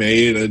think,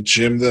 made a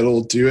gem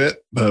that'll do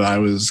it, but I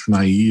was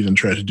naive and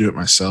tried to do it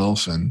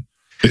myself, and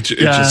it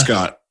just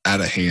got out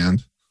of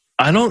hand.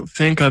 I don't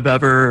think I've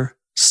ever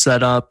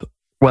set up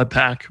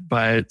Webpack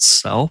by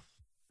itself.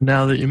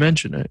 Now that you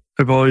mention it,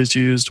 I've always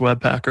used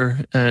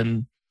Webpacker,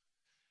 and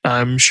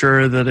I'm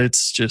sure that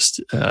it's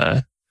just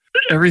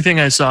everything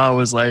I saw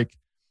was like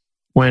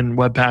when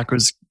Webpack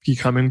was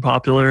becoming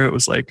popular, it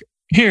was like,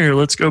 here,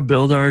 let's go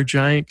build our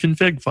giant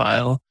config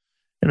file.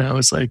 And I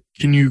was like,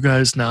 can you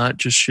guys not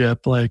just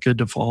ship like a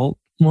default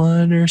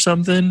one or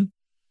something?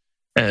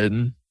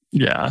 And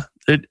yeah,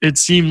 it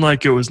seemed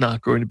like it was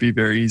not going to be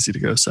very easy to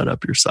go set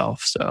up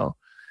yourself. So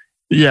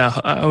yeah,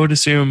 I would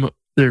assume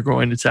they're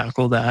going to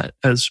tackle that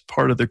as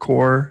part of the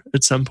core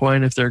at some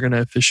point if they're going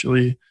to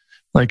officially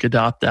like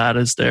adopt that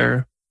as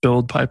their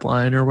build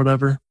pipeline or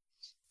whatever.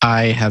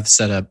 I have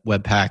set up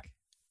Webpack,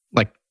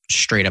 like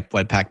straight up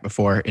Webpack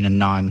before in a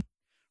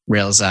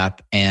non-Rails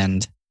app,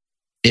 and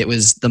it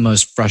was the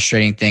most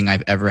frustrating thing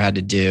I've ever had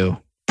to do.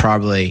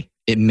 Probably,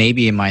 it may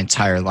be in my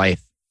entire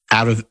life.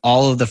 Out of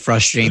all of the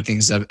frustrating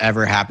things that have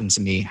ever happened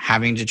to me,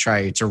 having to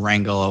try to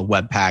wrangle a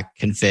Webpack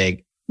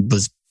config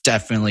was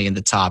definitely in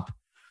the top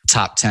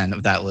 10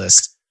 of that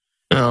list.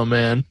 Oh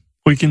man,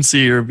 we can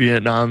see your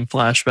Vietnam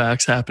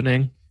flashbacks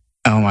happening.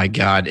 Oh my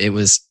God, it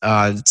was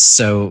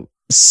so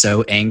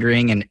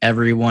angering, and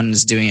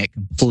everyone's doing it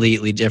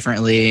completely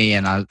differently.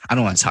 And I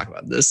don't want to talk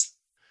about this.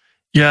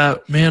 Yeah,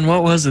 man,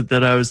 what was it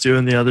that I was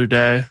doing the other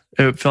day?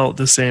 It felt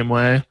the same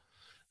way.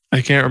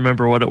 I can't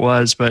remember what it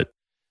was, but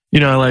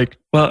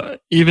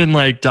even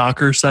like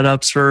Docker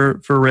setups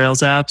for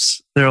Rails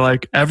apps, they're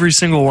like every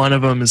single one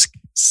of them is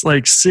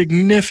like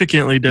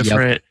significantly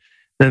different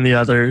than the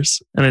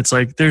others. And it's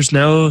like, there's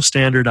no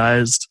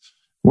standardized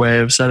way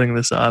of setting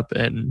this up.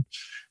 And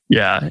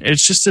yeah,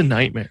 it's just a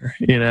nightmare,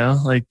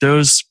 like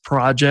those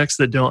projects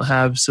that don't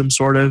have some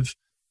sort of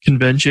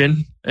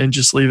convention and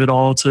just leave it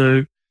all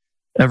to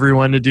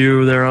everyone to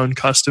do their own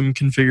custom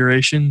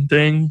configuration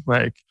thing.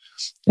 Like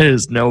it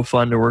is no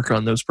fun to work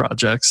on those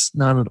projects.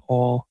 Not at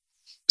all.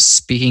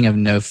 Speaking of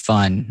no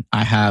fun,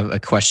 I have a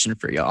question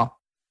for y'all.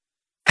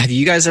 Have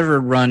you guys ever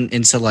run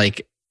into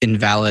like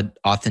invalid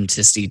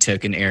authenticity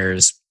token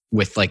errors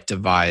with like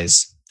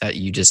Devise that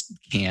you just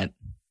can't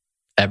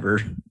ever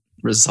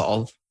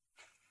resolve?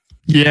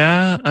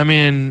 Yeah, I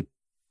mean,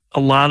 a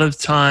lot of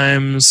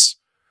times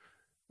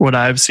what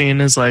I've seen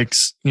is like,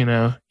 you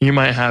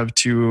might have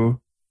 2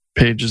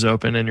 pages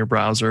open in your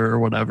browser or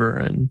whatever,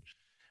 and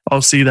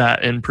I'll see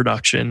that in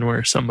production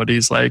where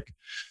somebody's like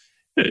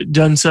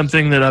done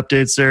something that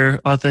updates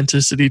their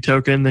authenticity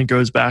token, then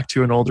goes back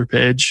to an older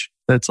page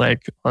that's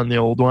like on the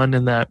old one,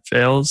 and that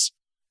fails.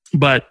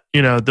 But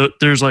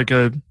there's like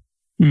a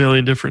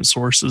million different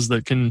sources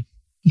that can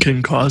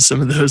cause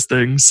some of those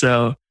things.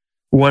 So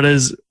what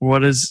is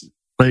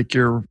like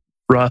your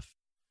rough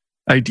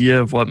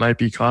idea of what might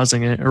be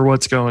causing it or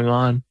what's going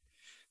on?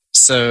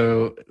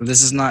 So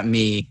this is not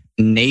me.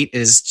 Nate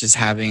is just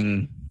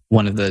having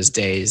one of those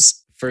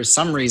days. For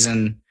some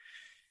reason,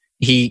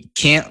 he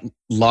can't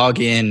log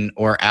in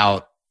or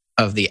out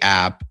of the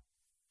app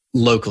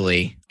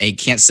locally. He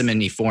can't submit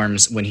any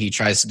forms when he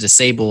tries to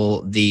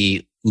disable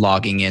the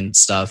logging in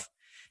stuff.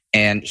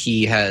 And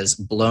he has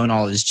blown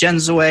all his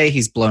gens away.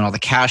 He's blown all the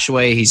cache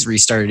away. He's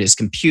restarted his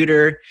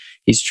computer.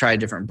 He's tried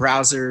different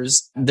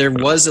browsers. There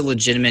was a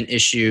legitimate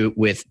issue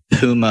with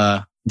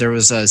Puma. There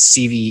was a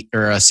CV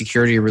or a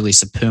security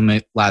release of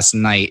Puma last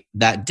night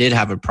that did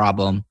have a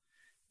problem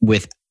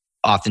with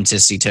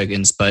authenticity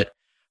tokens. But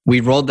we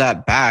rolled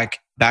that back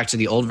to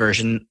the old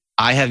version.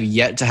 I have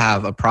yet to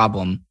have a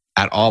problem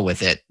at all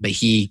with it, but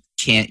he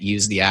can't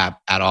use the app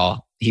at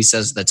all. He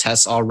says the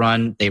tests all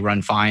run, they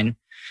run fine.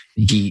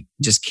 He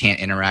just can't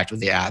interact with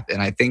the app.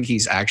 And I think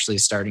he's actually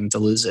starting to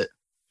lose it.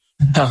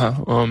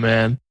 Oh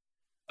man.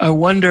 I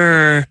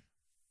wonder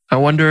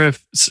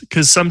if,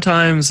 because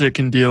sometimes it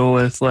can deal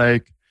with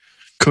like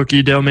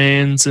cookie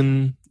domains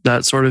and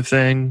that sort of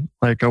thing.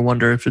 Like I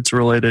wonder if it's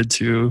related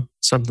to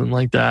something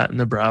like that in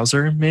the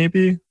browser,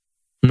 maybe.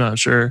 I'm not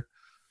sure.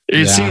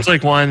 It seems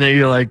like one that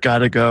you like got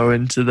to go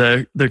into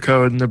the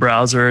code in the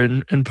browser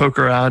and poke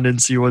around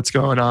and see what's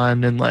going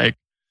on and like,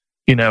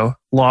 you know,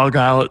 log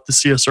out the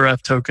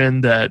CSRF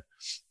token that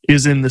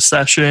is in the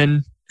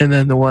session and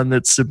then the one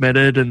that's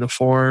submitted in the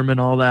form and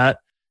all that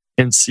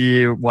and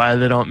see why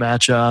they don't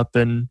match up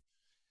and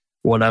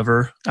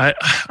whatever. I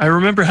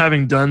remember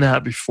having done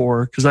that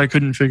before because I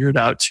couldn't figure it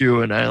out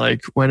too. And I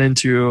like went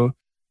into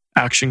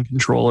Action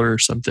Controller or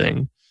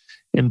something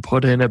and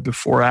put in a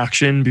before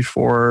action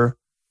before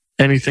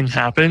anything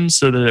happened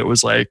so that it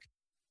was like,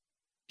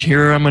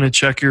 here, I'm going to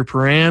check your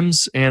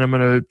params and I'm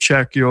going to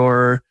check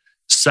your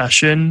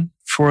session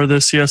for the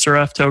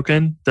CSRF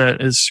token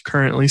that is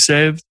currently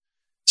saved.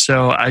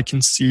 So I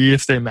can see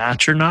if they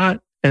match or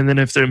not. And then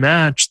if they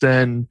match,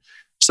 then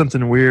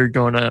something weird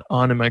going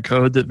on in my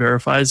code that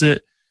verifies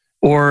it.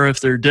 Or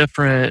if they're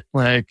different,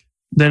 like,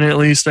 then at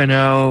least I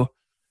know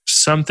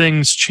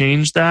something's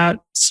changed that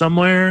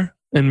somewhere.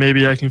 And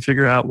maybe I can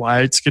figure out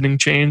why it's getting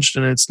changed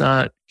and it's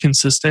not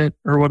consistent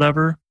or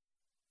whatever.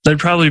 That'd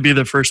probably be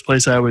the first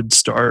place I would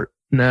start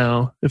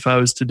now if I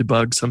was to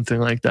debug something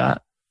like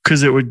that.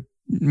 Because it would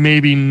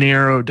maybe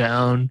narrow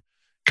down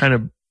kind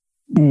of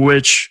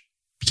which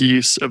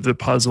piece of the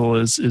puzzle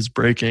is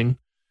breaking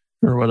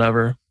or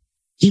whatever.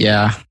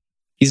 Yeah.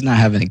 He's not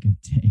having a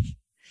good day.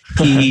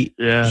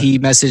 He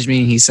messaged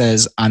me and he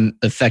says, I'm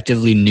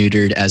effectively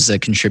neutered as a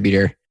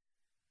contributor.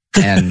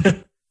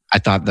 And I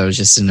thought that was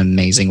just an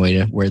amazing way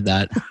to word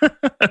that.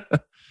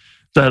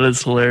 That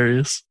is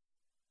hilarious.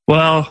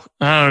 Well,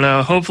 I don't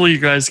know. Hopefully you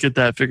guys get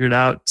that figured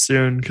out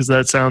soon because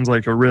that sounds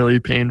like a really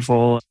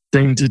painful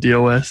thing to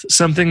deal with.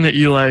 Something that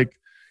you like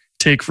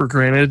take for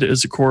granted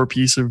as a core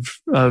piece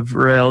of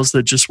Rails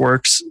that just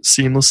works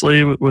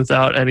seamlessly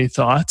without any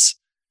thoughts.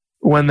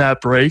 When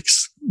that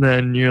breaks,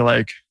 then you're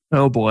like,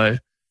 oh boy.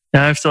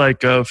 Now I have to like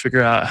go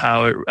figure out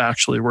how it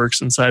actually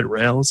works inside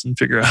Rails and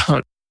figure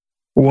out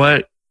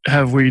what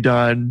have we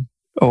done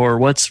or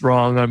what's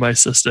wrong on my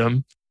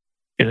system.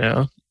 You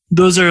know,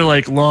 those are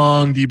like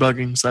long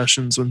debugging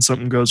sessions when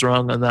something goes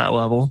wrong on that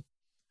level.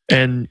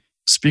 And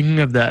speaking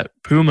of that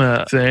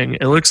Puma thing,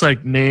 it looks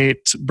like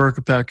Nate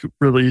Berkopec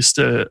released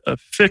a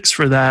fix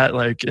for that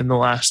like in the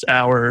last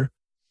hour.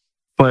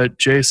 But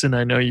Jason,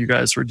 I know you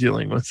guys were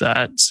dealing with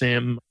that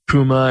same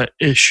Puma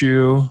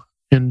issue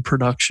in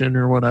production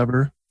or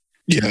whatever.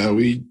 Yeah,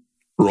 we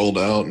rolled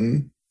out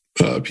and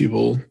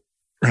people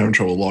were having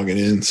trouble logging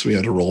in, so we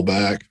had to roll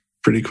back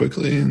pretty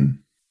quickly and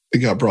it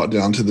got brought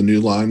down to the new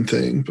line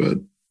thing. But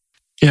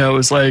yeah, it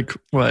was like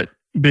what?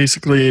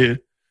 Basically,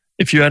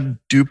 if you had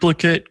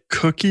duplicate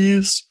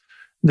cookies,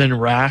 then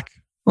Rack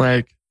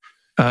like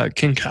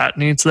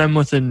concatenates them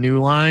with a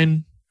new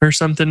line or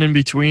something in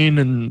between,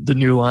 and the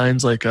new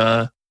line's like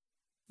a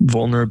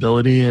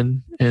vulnerability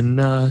in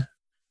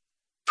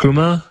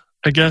Puma,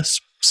 I guess,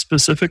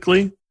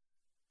 specifically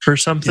or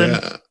something.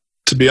 Yeah.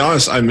 To be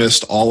honest, I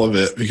missed all of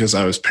it because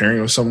I was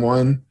pairing with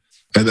someone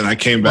and then I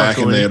came back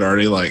and they had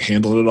already like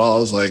handled it all. I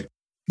was like,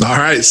 all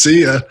right,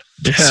 see ya.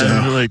 Yeah, so.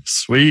 You're like,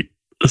 sweet,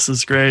 this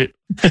is great.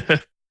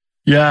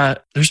 Yeah,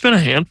 there's been a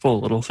handful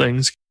of little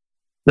things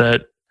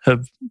that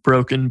have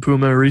broken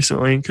Puma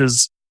recently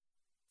because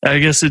I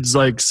guess it's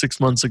like 6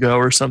 months ago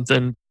or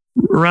something.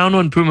 Around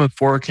when Puma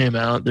 4 came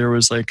out, there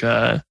was like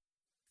a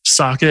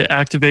socket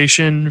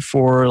activation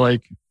for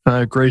like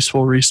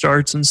graceful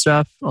restarts and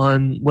stuff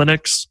on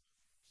Linux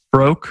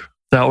broke.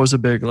 That was a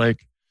big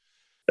like,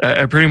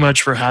 I pretty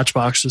much for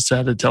Hatchbox just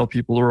had to tell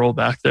people to roll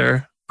back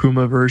their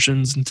Puma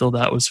versions until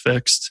that was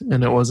fixed.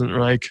 And it wasn't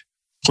like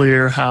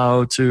clear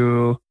how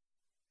to,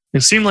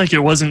 it seemed like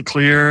it wasn't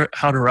clear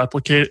how to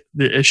replicate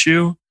the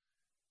issue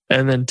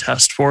and then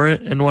test for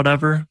it and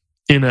whatever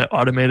in an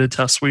automated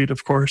test suite,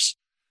 of course.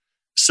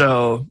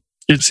 So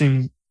it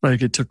seemed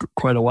like it took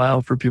quite a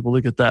while for people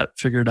to get that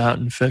figured out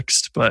and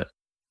fixed. But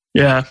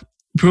yeah,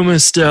 Puma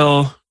is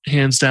still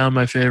hands down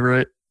my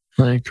favorite,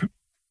 like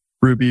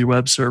Ruby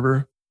web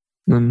server.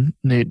 And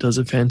Nate does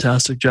a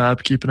fantastic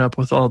job keeping up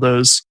with all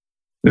those.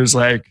 There's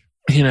like,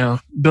 you know,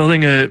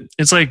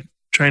 it's like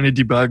trying to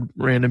debug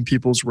random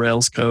people's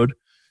Rails code,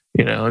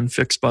 you know, and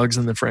fix bugs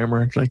in the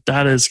framework. Like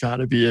that has got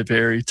to be a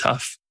very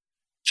tough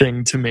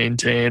thing to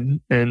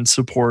maintain and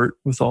support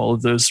with all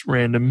of those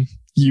random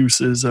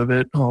uses of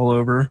it all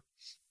over.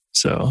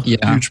 So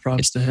yeah, huge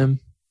props to him.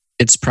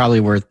 It's probably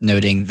worth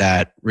noting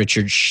that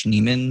Richard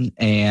Schneeman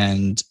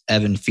and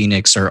Evan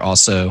Phoenix are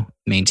also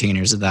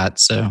maintainers of that.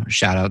 So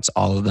shout out to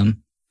all of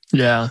them.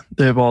 Yeah,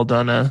 they've all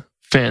done a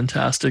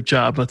fantastic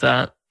job with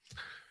that.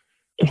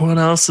 What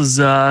else is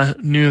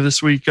new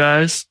this week,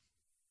 guys?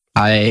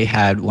 I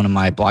had one of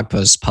my blog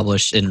posts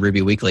published in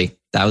Ruby Weekly.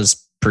 That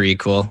was pretty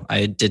cool.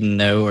 I didn't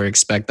know or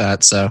expect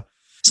that. So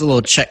it's a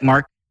little check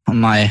mark on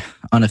my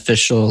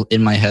unofficial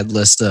in my head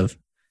list of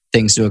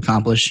things to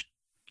accomplish.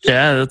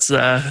 Yeah, that's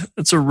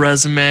a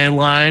resume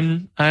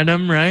line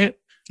item, right?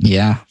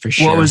 Yeah, for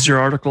sure. What was your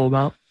article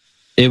about?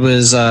 It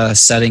was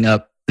setting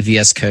up the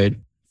VS Code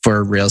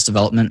for Rails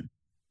development,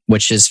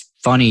 which is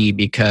funny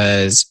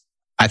because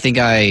I think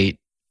I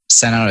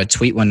sent out a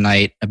tweet one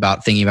night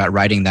about thinking about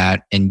writing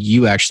that, and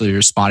you actually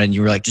responded and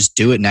you were like, just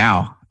do it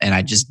now. And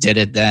I just did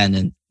it then,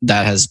 and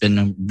that has been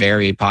a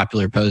very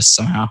popular post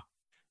somehow.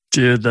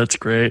 Dude, that's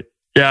great.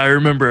 Yeah, I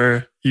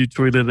remember you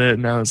tweeted it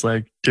and I was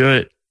like, do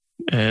it.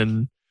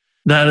 And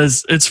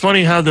it's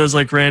funny how those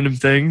like random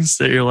things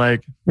that you're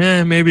like,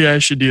 maybe I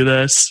should do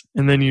this.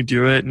 And then you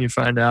do it and you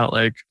find out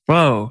like,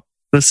 whoa,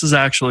 this is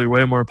actually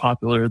way more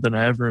popular than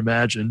I ever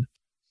imagined.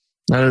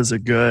 That is a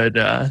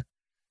good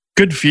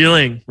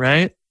feeling,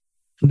 right?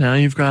 Now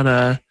you've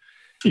got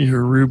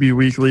your Ruby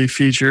Weekly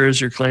feature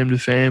as your claim to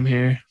fame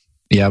here.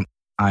 Yep.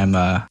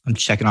 I'm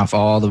checking off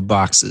all the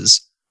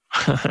boxes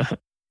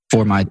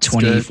for my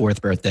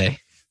 24th birthday.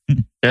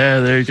 Yeah,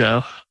 there you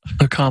go.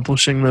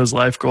 Accomplishing those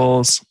life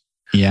goals.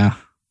 Yeah.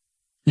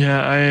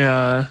 Yeah,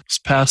 I this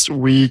past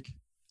week,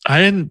 I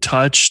hadn't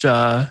touched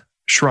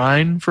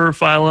Shrine for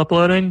file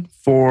uploading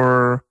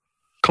for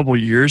a couple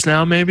years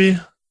now, maybe.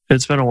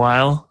 It's been a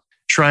while.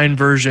 Shrine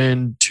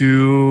version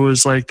 2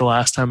 was like the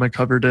last time I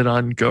covered it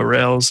on Go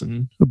Rails,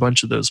 and a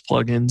bunch of those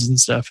plugins and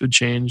stuff had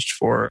changed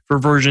for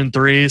version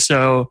 3.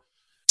 So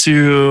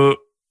to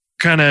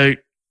kind of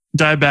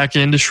dive back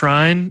into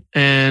Shrine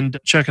and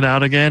check it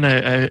out again,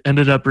 I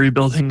ended up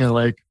rebuilding a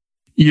like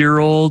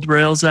year-old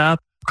Rails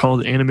app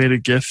called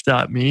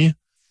animatedgif.me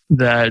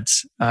that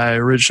I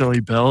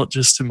originally built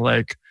just to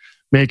like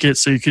make it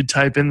so you could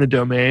type in the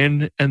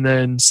domain and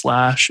then /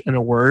 and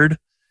a word,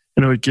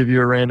 and it would give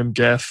you a random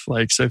GIF.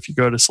 Like, so if you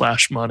go to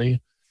 /money,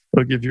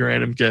 it'll give you a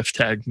random GIF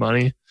tagged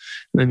money, and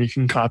then you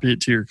can copy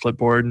it to your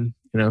clipboard and,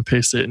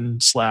 paste it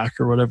in Slack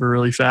or whatever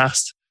really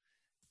fast.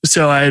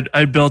 So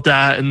I built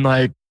that, and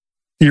like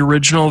the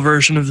original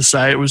version of the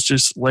site was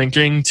just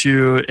linking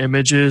to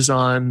images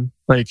on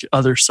like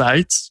other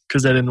sites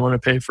because I didn't want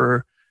to pay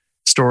for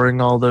storing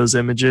all those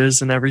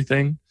images and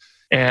everything.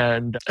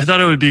 And I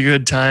thought it would be a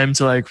good time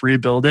to like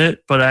rebuild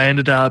it, but I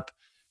ended up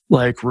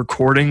like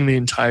recording the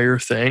entire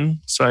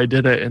thing. So I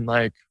did it in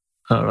like,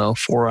 I don't know,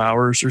 4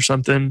 hours or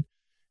something,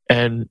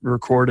 and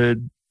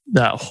recorded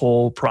that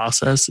whole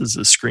process as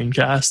a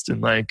screencast.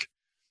 And like,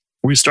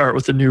 we start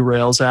with the new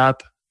Rails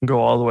app and go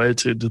all the way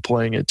to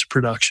deploying it to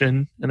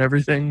production and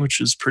everything, which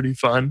is pretty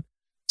fun.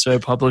 So I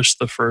published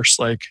the first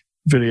like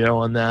video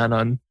on that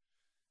on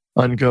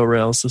Go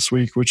Rails this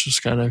week, which is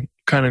kind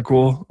of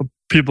cool.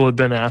 People have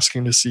been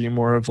asking to see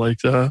more of like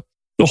the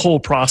whole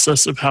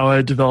process of how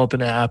I develop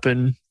an app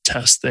and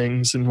test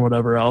things and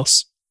whatever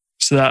else.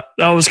 So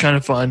that was kind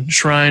of fun.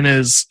 Shrine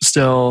is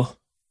still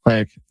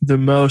like the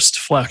most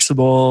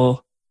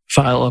flexible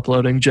file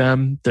uploading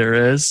gem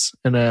there is.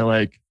 And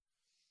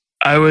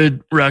I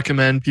would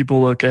recommend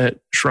people look at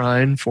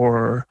Shrine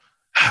for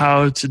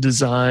how to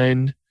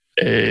design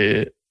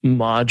a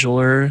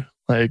modular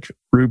like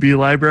Ruby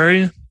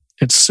library.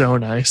 It's so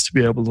nice to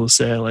be able to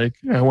say like,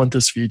 I want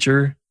this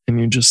feature, and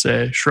you just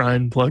say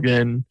Shrine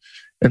plugin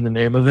and the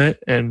name of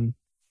it, and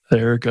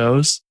there it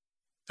goes.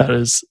 That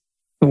is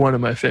one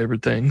of my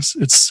favorite things.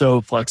 It's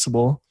so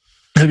flexible.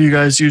 Have you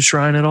guys used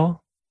Shrine at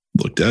all?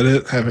 Looked at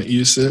it, haven't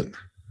used it.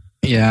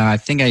 Yeah, I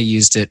think I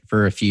used it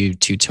for a few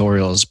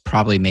tutorials,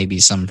 probably maybe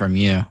some from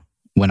you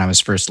when I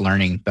was first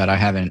learning, but I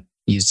haven't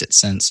used it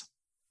since.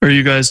 Are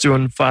you guys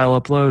doing file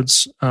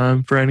uploads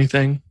for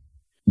anything?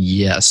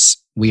 Yes,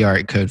 we are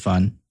at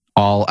CodeFun.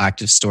 All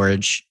active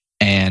storage,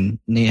 and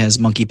Nate has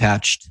monkey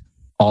patched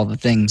all the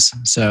things.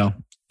 So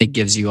it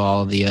gives you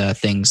all the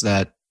things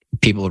that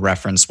people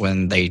reference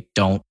when they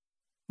don't.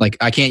 Like,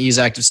 I can't use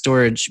active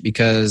storage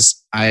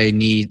because I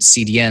need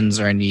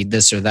CDNs or I need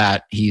this or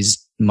that.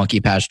 He's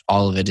monkey patched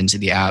all of it into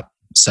the app.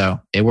 So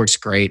it works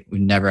great. We've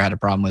never had a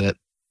problem with it.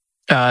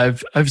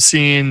 I've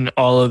seen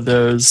all of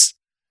those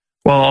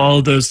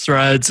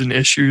threads and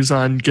issues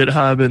on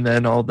GitHub, and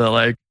then all the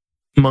like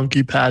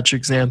monkey patch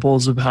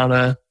examples of how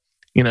to,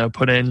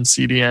 put in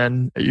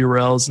CDN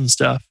URLs and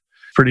stuff.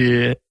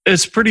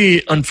 It's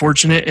pretty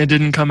unfortunate it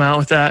didn't come out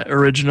with that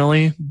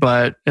originally,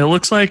 but it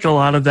looks like a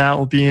lot of that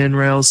will be in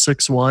Rails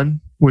 6.1,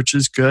 which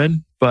is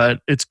good.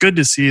 But it's good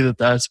to see that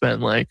that's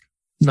been like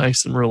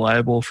nice and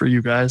reliable for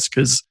you guys,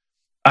 because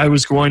I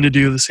was going to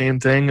do the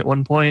same thing at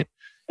one point,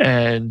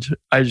 and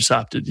I just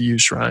opted to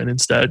use Shrine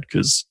instead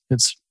because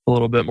it's a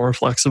little bit more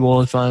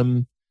flexible if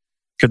I'm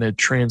going to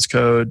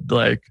transcode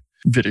like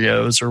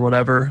videos or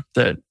whatever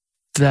that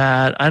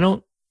I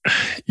don't.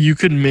 You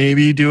could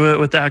maybe do it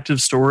with active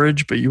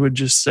storage, but you would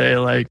just say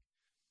like,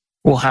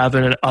 we'll have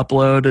an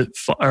upload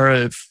or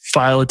a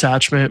file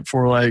attachment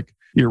for like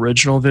the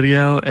original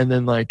video, and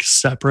then like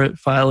separate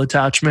file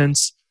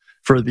attachments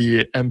for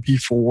the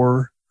MP4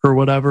 or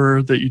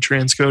whatever that you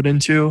transcode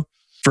into,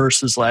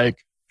 versus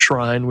like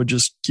Shrine would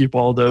just keep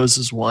all those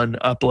as one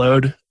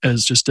upload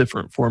as just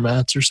different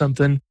formats or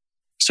something.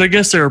 So I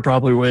guess there are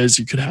probably ways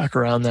you could hack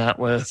around that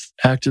with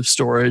active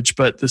storage,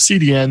 but the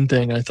CDN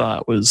thing I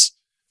thought was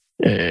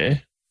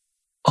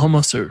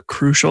almost a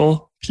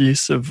crucial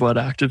piece of what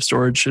active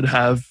storage should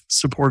have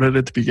supported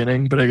at the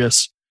beginning. But I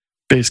guess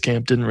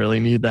Basecamp didn't really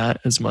need that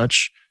as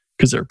much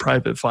because they're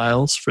private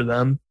files for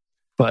them.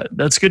 But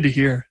that's good to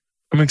hear.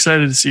 I'm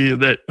excited to see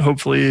that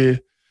hopefully,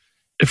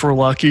 if we're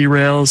lucky,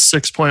 Rails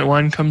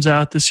 6.1 comes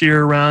out this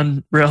year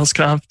around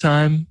RailsConf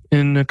time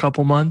in a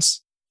couple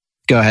months.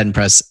 Go ahead and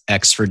press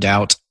X for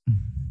doubt.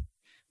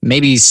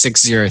 Maybe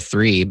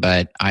 6.03,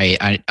 but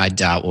I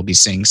doubt we'll be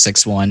seeing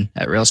 6.1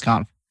 at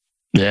RailsConf.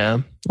 Yeah,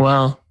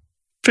 well,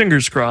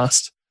 fingers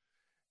crossed.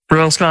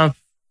 RailsConf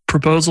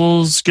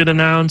proposals get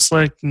announced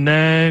like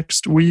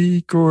next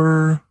week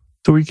or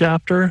the week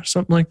after,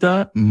 something like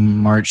that.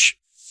 March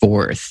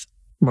 4th.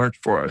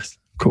 March 4th.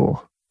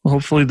 Cool. Well,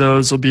 hopefully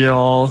those will be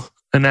all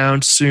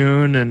announced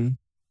soon, and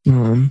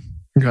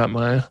got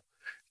my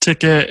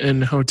ticket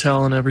and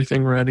hotel and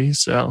everything ready.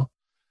 So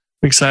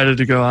I'm excited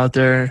to go out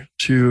there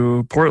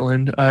to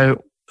Portland. The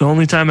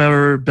only time I've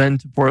ever been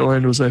to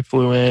Portland was I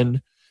flew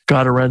in,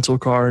 got a rental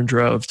car, and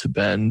drove to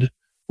Bend,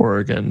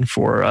 Oregon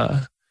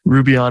for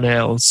Ruby on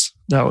Rails.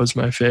 That was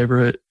my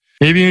favorite,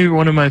 maybe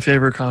one of my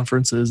favorite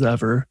conferences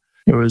ever.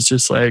 It was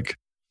just like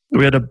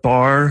we had a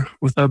bar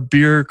with a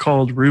beer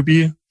called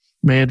Ruby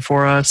made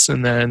for us,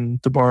 and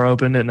then the bar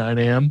opened at 9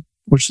 a.m.,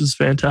 which is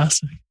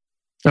fantastic.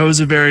 That was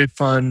a very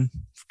fun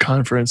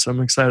conference.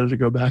 I'm excited to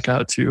go back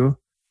out to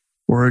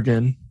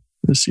Oregon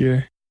this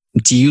year.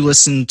 Do you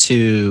listen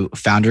to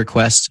Founder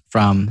Quest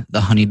from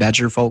the Honey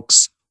Badger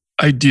folks?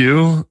 I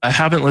do. I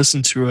haven't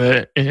listened to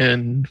it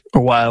in a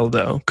while,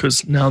 though,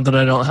 because now that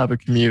I don't have a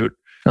commute,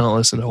 I don't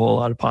listen to a whole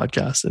lot of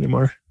podcasts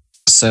anymore.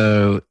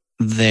 So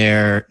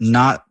they're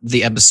not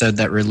the episode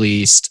that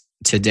released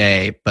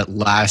today, but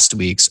last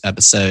week's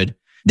episode,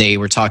 they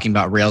were talking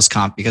about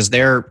RailsConf because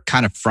they're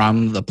kind of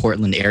from the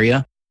Portland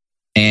area,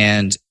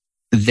 and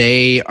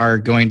they are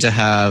going to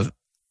have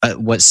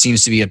what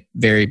seems to be a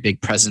very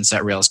big presence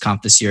at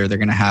RailsConf this year. They're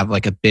going to have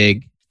like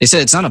they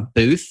said it's not a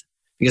booth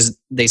because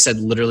they said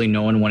literally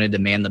no one wanted to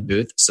man the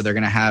booth. So they're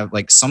going to have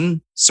like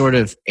some sort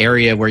of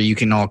area where you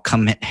can all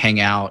come hang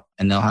out,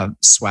 and they'll have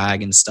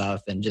swag and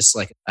stuff and just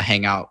like a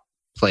hangout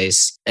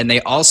place. And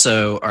they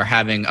also are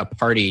having a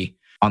party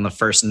on the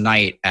first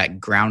night at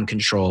Ground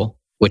Control,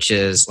 which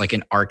is like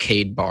an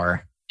arcade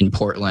bar in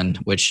Portland,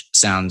 which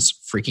sounds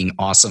freaking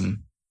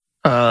awesome.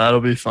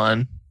 That'll be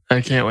fun.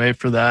 I can't wait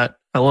for that.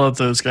 I love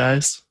those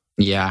guys.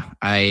 Yeah,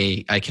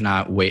 I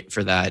cannot wait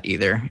for that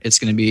either. It's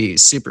going to be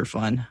super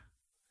fun.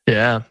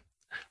 Yeah.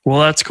 Well,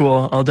 that's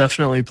cool. I'll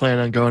definitely plan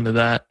on going to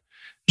that.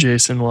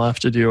 Jason will have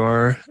to do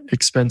our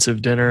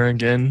expensive dinner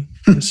again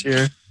this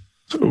year.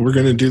 We're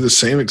going to do the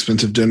same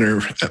expensive dinner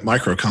at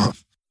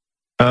MicroConf.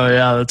 Oh,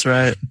 yeah, that's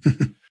right.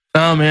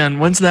 Oh, man.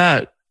 When's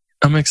that?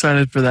 I'm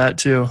excited for that,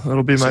 too.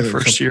 It'll be my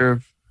first year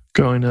of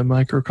going to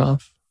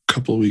MicroConf. A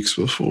couple of weeks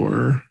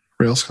before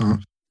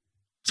RailsConf.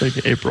 It's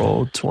like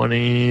April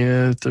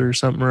 20th or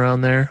something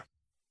around there.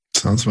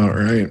 Sounds about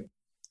right.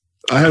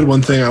 I had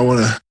one thing I want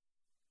to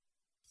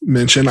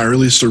mention. I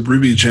released a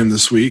Ruby gem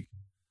this week.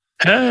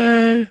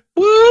 Hey!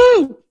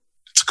 Woo!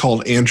 It's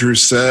called Andrew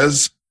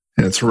Says,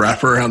 and it's a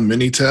wraparound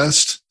mini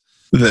test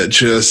that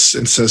just,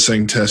 instead of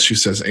saying test, she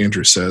says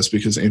Andrew Says,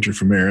 because Andrew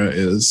Famera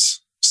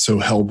is so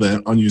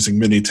hell-bent on using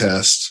mini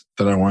tests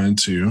that I wanted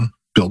to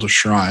build a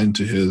shrine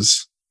to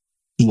his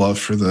love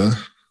for the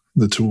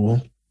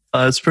tool.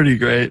 That's pretty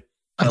great.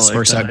 This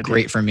works out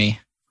great for me.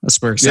 This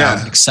works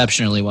out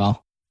exceptionally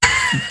well.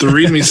 The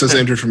README says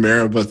Andrew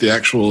Famera, but the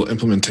actual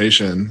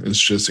implementation is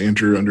just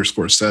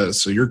Andrew_says.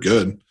 So you're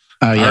good.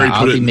 Oh yeah,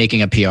 I'll be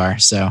making a PR.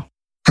 So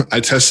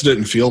I tested it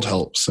in Field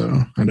Help,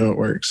 so I know it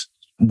works.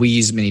 We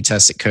use mini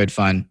tests at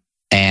CodeFun,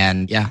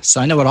 and yeah, so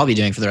I know what I'll be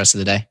doing for the rest of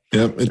the day.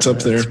 Yep, it's up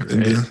there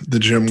in the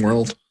gym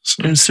world.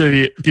 So. And so,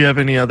 do you have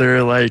any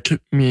other like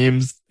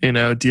memes,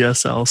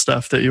 DSL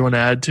stuff that you want to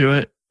add to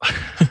it?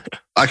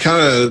 I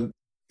kind of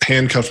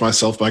handcuffed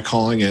myself by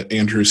calling it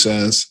Andrew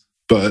Says,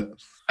 but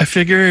I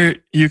figure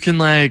you can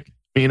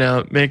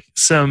make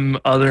some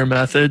other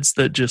methods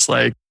that just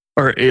like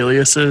are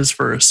aliases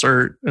for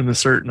assert and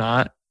assert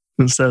not,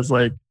 and says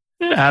like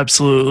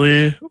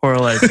absolutely or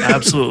like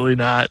absolutely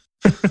not.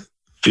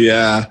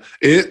 Yeah,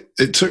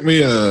 it took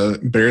me an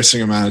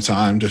embarrassing amount of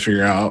time to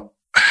figure out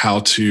how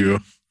to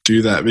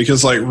do that,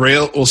 because like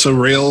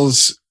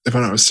Rails, if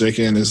I'm not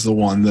mistaken, is the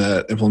one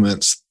that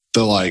implements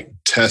the like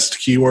test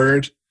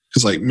keyword,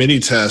 because like mini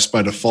test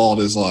by default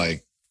is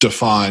like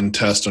define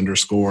test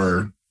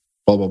underscore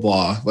blah blah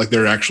blah, like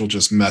they're actual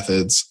just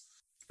methods.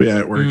 But yeah,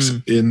 it works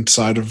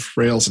inside of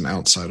Rails and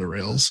outside of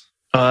Rails.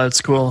 That's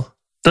cool.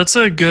 That's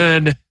a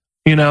good,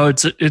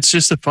 it's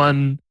just a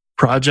fun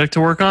project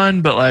to work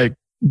on, but like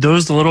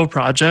those little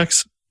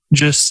projects,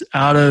 just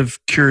out of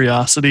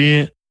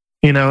curiosity,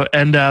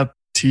 end up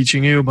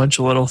teaching you a bunch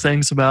of little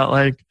things about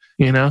like,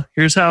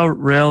 here's how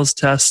Rails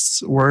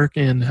tests work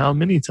and how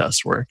mini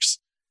test works,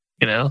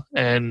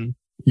 and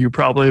you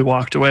probably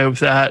walked away with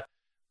that,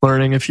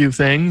 learning a few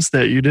things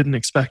that you didn't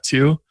expect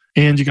to,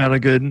 and you got a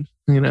good,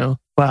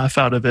 laugh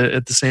out of it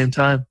at the same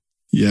time.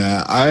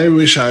 Yeah, I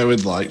wish I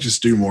would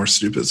just do more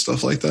stupid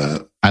stuff like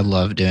that. I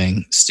love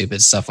doing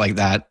stupid stuff like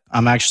that.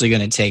 I'm actually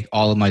going to take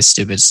all of my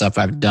stupid stuff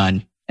I've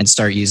done and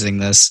start using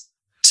this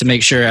to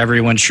make sure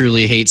everyone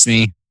truly hates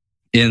me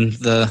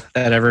that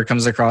ever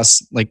comes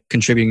across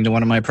contributing to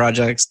one of my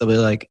projects. They'll be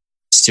like,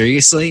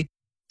 seriously,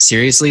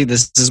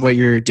 this is what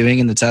you're doing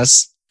in the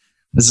tests?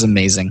 This is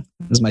amazing.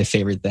 This is my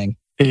favorite thing.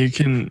 You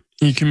can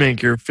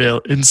make your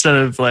instead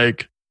of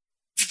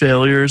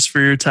failures for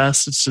your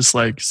test, it's just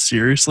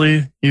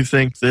seriously, you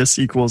think this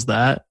equals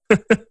that?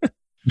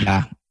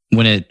 Yeah.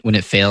 When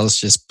it fails,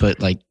 just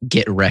put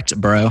get wrecked,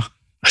 bro.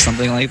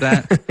 Something like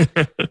that.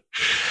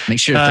 Make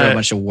sure to throw a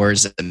bunch of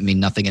words that mean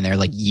nothing in there,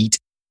 like yeet.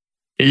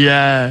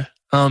 Yeah.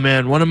 Oh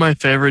man, one of my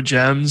favorite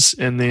gems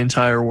in the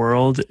entire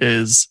world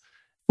is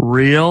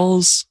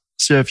Rails.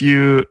 So if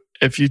you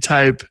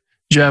type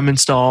gem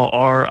install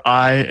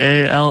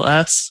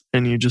RIALS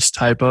and you just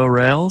typo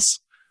Rails,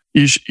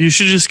 you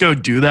should just go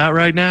do that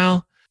right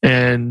now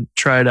and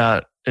try it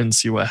out and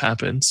see what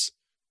happens.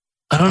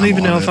 I don't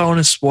even know if I want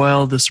to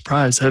spoil the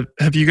surprise.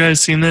 Have you guys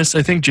seen this?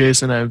 I think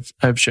Jason,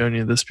 I've shown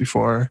you this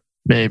before.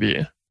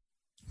 Maybe.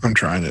 I'm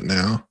trying it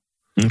now.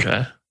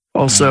 Okay.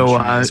 Also,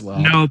 well.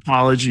 no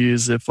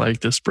apologies if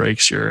this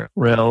breaks your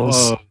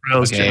Rails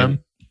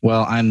gem.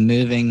 Well, I'm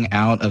moving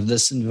out of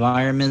this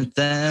environment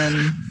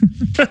then.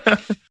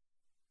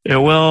 It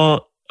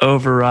will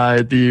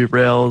override the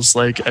Rails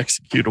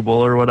executable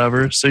or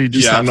whatever. So you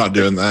just I'm not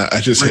doing that.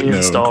 I just hit no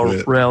and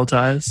quit. Rail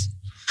ties.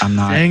 I'm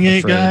not. Dang it,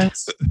 afraid.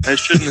 Guys! I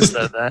shouldn't have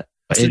said that.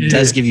 It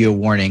does give you a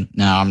warning.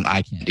 No,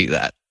 I can't do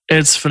that.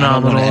 It's phenomenal.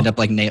 I don't want to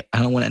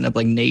end up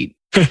like Nate.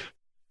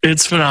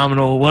 It's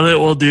phenomenal. What it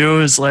will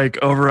do is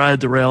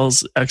override the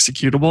Rails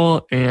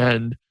executable,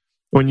 and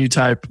when you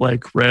type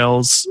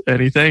Rails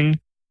anything,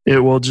 it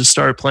will just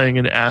start playing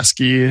an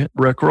ASCII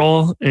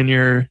rickroll in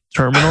your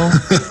terminal,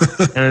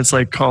 and it's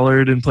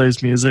colored and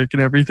plays music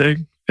and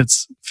everything.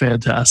 It's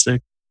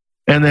fantastic.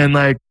 And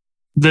then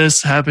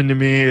this happened to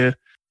me.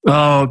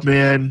 Oh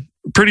man,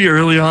 pretty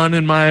early on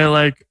in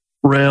my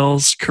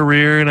Rails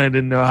career, and I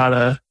didn't know how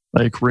to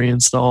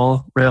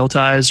reinstall rail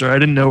ties, or I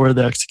didn't know where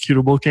the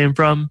executable came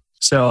from.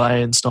 So I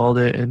installed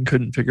it and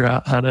couldn't figure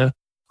out how to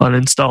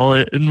uninstall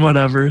it and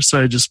whatever.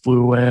 So I just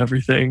blew away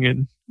everything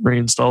and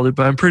reinstalled it.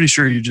 But I'm pretty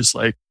sure you just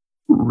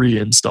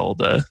reinstall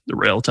the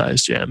rail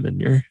ties gem and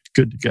you're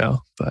good to go.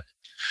 But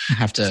I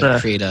have to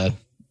create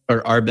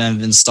or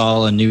rbenv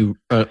install a new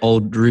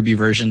old Ruby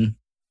version.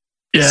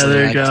 Yeah, so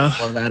there you go.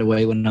 Blow that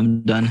away when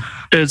I'm done.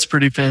 It's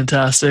pretty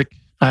fantastic.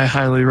 I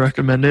highly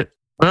recommend it.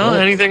 Well,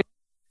 anything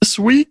this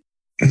week?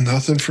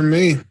 Nothing from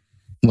me.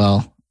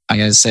 Well, I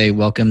gotta say,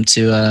 welcome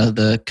to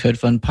the Code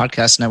Fun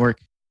Podcast Network.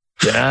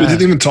 Yeah, we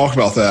didn't even talk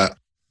about that.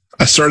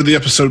 I started the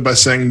episode by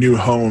saying new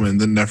home and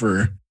then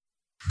never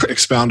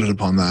expounded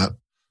upon that.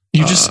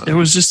 It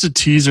was just a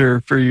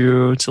teaser for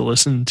you to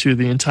listen to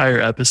the entire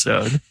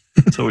episode.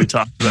 So we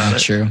talked about it.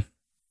 True.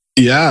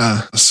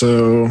 Yeah.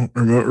 So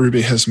Remote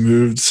Ruby has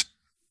moved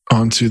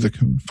onto the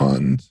Code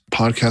Fun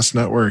Podcast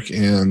Network,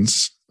 and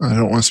I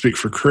don't want to speak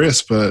for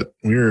Chris, but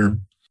we're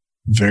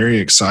very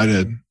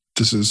excited.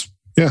 It's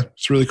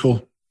really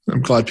cool.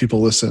 I'm glad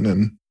people listen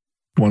and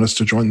want us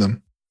to join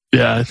them.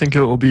 Yeah, I think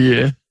it'll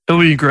be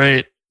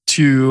great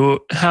to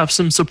have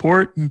some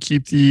support and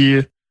keep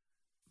the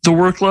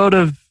workload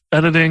of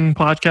editing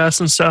podcasts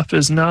and stuff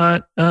is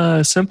not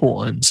a simple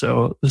one.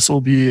 So this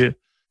will be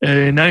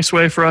a nice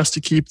way for us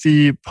to keep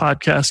the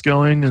podcast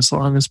going as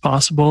long as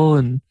possible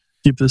and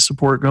keep the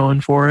support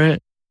going for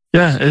it.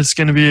 Yeah, it's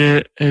going to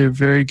be a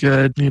very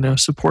good,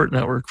 support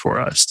network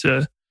for us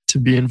to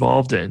be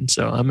involved in.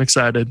 So I'm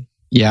excited.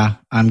 Yeah,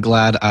 I'm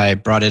glad I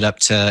brought it up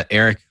to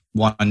Eric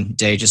one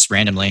day just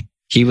randomly.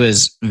 He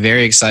was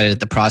very excited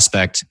at the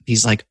prospect.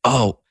 He's like,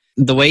 oh,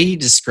 the way he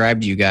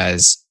described you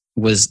guys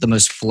was the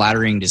most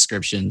flattering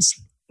descriptions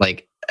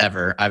I've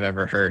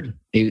ever heard.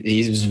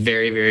 He was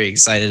very, very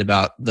excited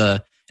about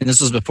and this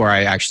was before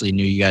I actually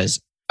knew you guys.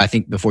 I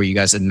think before you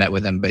guys had met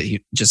with him, but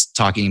he just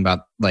talking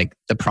about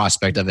the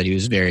prospect of it, he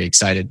was very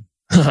excited.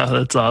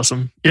 That's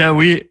awesome. Yeah,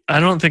 I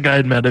don't think I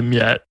had met him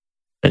yet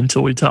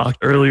until we talked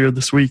earlier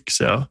this week.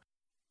 So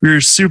we're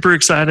super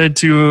excited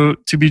to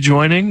be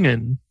joining,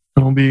 and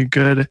it'll be a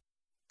good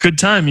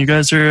time. You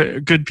guys are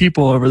good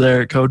people over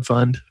there at Code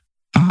Fund.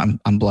 I'm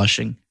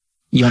blushing.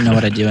 You don't know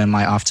what I do in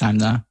my off time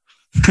though.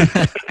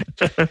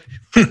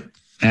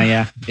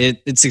 Yeah,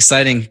 it's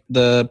exciting.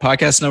 The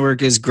podcast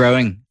network is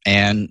growing,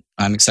 and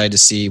I'm excited to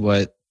see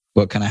what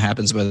kind of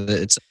happens with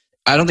it.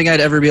 I don't think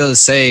I'd ever be able to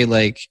say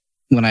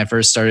when I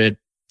first started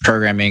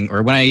programming,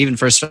 or when I even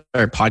first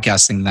started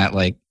podcasting, that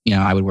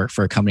I would work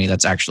for a company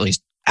that's actually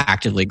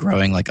actively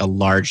growing a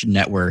large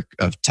network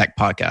of tech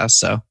podcasts.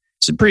 So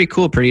it's pretty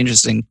cool, pretty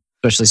interesting,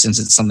 especially since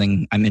it's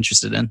something I'm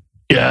interested in.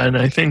 Yeah, and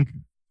I think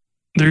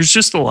there's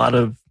just a lot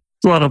of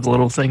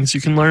little things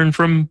you can learn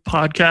from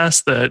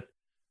podcasts that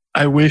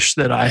I wish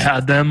that I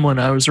had them when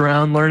I was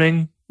around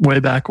learning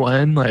way back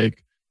when.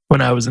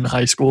 when I was in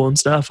high school and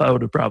stuff, I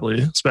would have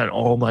probably spent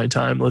all my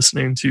time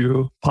listening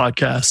to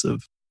podcasts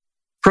of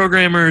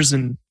programmers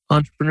and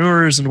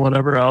entrepreneurs and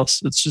whatever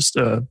else. It's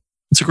a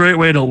great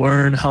way to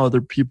learn how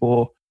other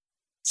people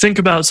think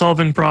about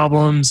solving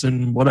problems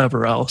and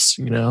whatever else,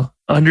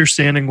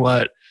 understanding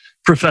what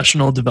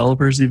professional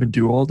developers even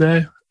do all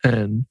day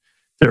and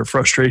their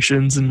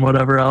frustrations and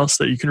whatever else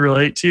that you can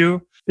relate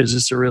to is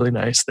just a really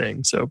nice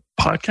thing. So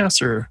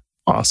podcasts are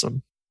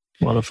awesome.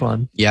 A lot of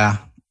fun. Yeah.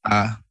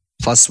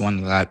 Plus one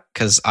of that,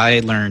 because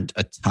I learned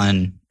a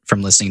ton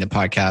from listening to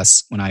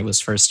podcasts when I was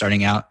first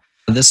starting out.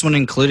 This one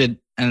included,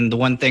 and the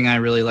one thing I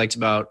really liked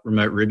about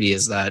Remote Ruby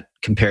is that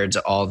compared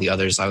to all the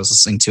others I was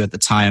listening to at the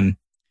time,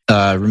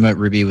 Remote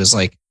Ruby was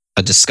like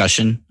a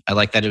discussion. I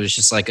like that it was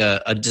just like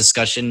a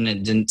discussion.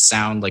 It didn't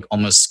sound like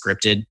almost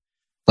scripted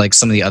like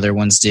some of the other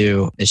ones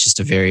do. It's just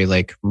a very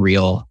like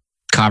real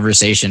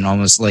conversation,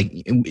 almost like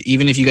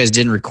even if you guys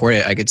didn't record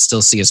it, I could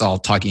still see us all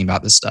talking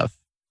about this stuff.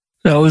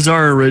 That was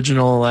our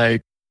original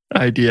like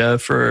idea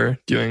for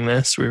doing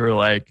this. We were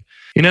like,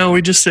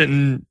 we just sit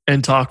and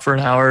talk for an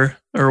hour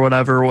or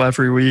whatever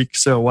every week.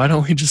 So why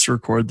don't we just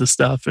record the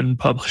stuff and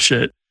publish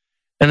it?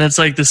 And that's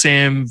like the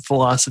same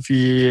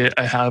philosophy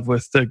I have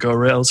with the Go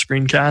Rails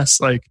screencasts.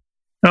 Like,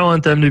 I don't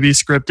want them to be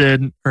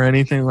scripted or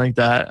anything like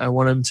that. I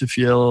want them to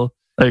feel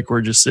like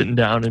we're just sitting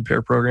down and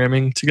pair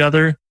programming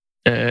together.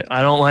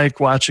 I don't like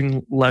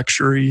watching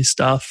lecture-y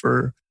stuff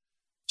or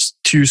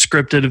too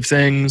scripted of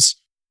things.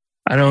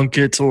 I don't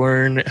get to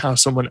learn how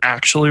someone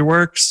actually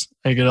works.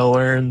 I get to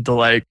learn the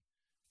like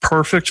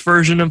perfect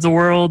version of the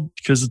world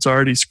because it's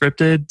already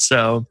scripted.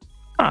 So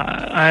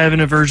I have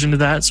an aversion to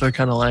that. So I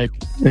kind of like,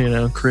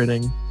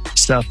 creating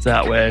stuff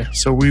that way.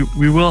 So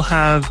we will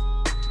have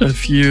a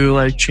few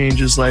like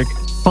changes like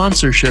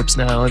sponsorships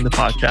now in the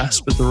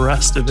podcast, but the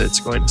rest of it's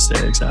going to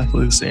stay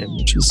exactly the same,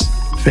 which is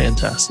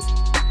fantastic.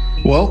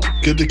 Well,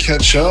 good to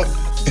catch up,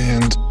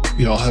 and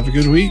y'all have a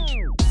good week.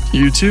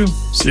 You too.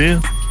 See ya.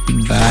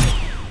 Bye.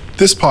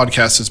 This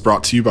podcast is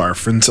brought to you by our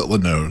friends at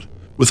Linode.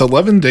 With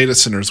 11 data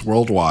centers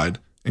worldwide,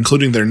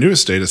 including their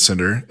newest data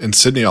center in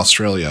Sydney,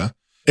 Australia,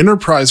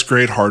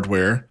 enterprise-grade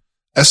hardware,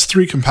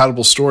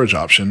 S3-compatible storage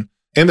option,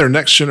 and their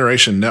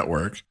next-generation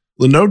network,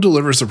 Linode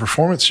delivers the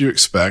performance you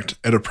expect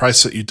at a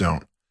price that you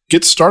don't.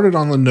 Get started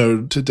on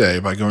Linode today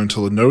by going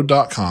to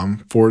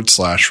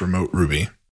linode.com/remote Ruby.